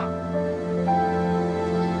情了，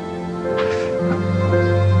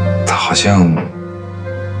他好像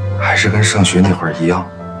还是跟上学那会儿一样，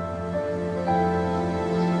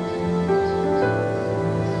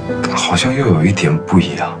但好像又有一点不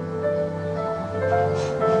一样。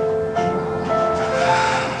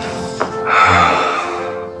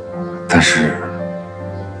但是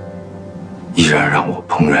依然让我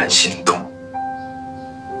怦然心动。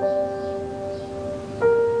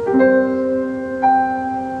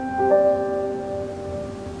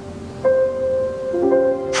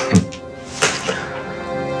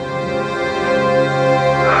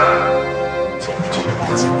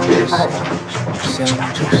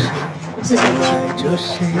自己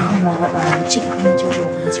去，然后呢，这个方面就是我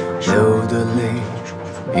们的计划书。流的泪，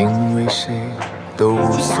因为谁都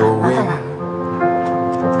无所谓。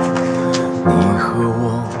你和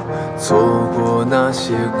我错过那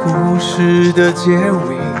些故事的结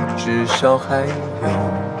尾，至少还有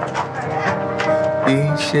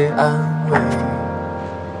一些安慰。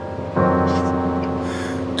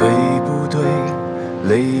对不对，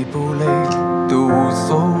累不累都无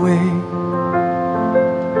所谓。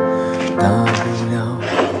大不了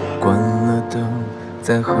关了灯，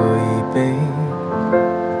再喝一杯。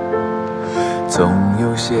总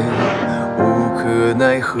有些无可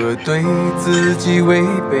奈何，对自己违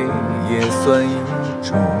背，也算一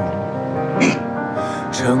种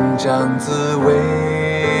成长滋味。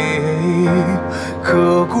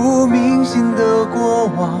刻骨铭心的过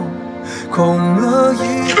往，空了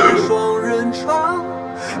一个双人床。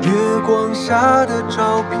月光下的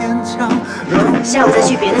照片墙，下午再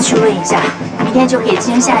去别的区问一下，明天就可以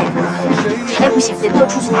进行下一步了。哎，不行，得多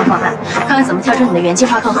出去趟方案，看看怎么调整你的原计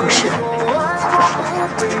划更合适。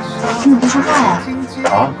你怎么不说话呀？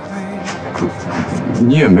啊？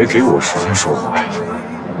你也没给我时间说话呀。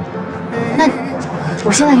那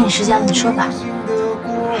我现在给你时间了，你说吧。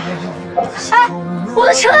哎，我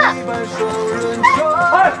的车！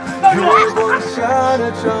哎，大叔！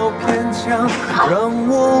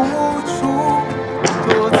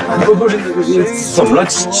不是你怎么了？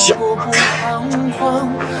小，我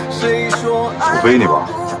背你吧。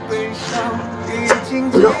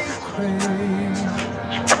不用。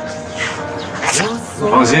你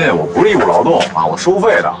放心，我不是义务劳动啊，我收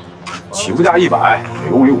费的，起步价100，每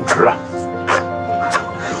公里50的。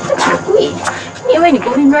这贵，你以为你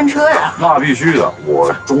国宾专车呀？那必须的，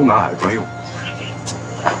我中南海专用。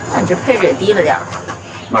那你这配置也低了点儿。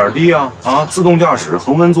哪儿低啊？啊，自动驾驶、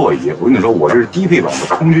恒温座椅，我跟你说，我这是低配版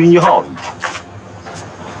的空军1号。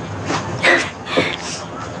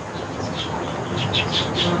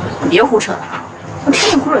你别胡扯了，我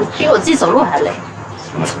听你胡扯比我自己走路还累。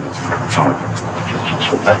行，上来。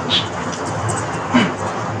来，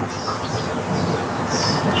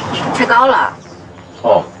太高了。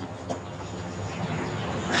哦。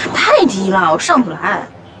太低了，我上不来。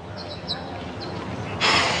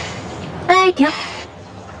哎，停。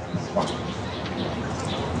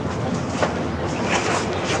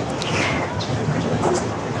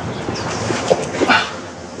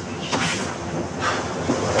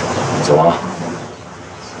走啊。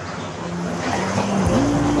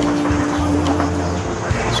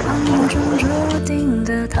注定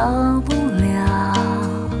的逃不了，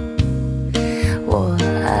我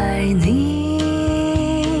爱你，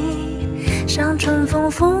像春风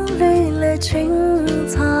风绿了青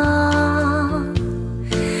草。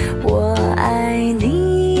我爱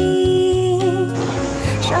你，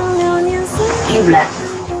像流年似累不累？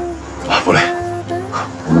啊，不累。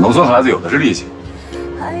我们农村孩子有的是力气。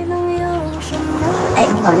哎，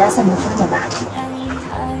你老家三牛村的吧？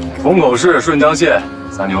虹口市顺江县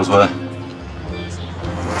三牛村。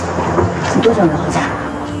你多久没回家？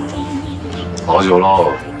好久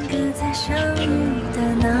喽。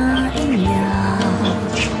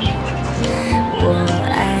我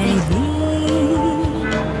爱你，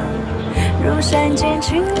如山间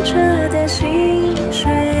清澈的溪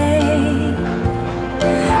水。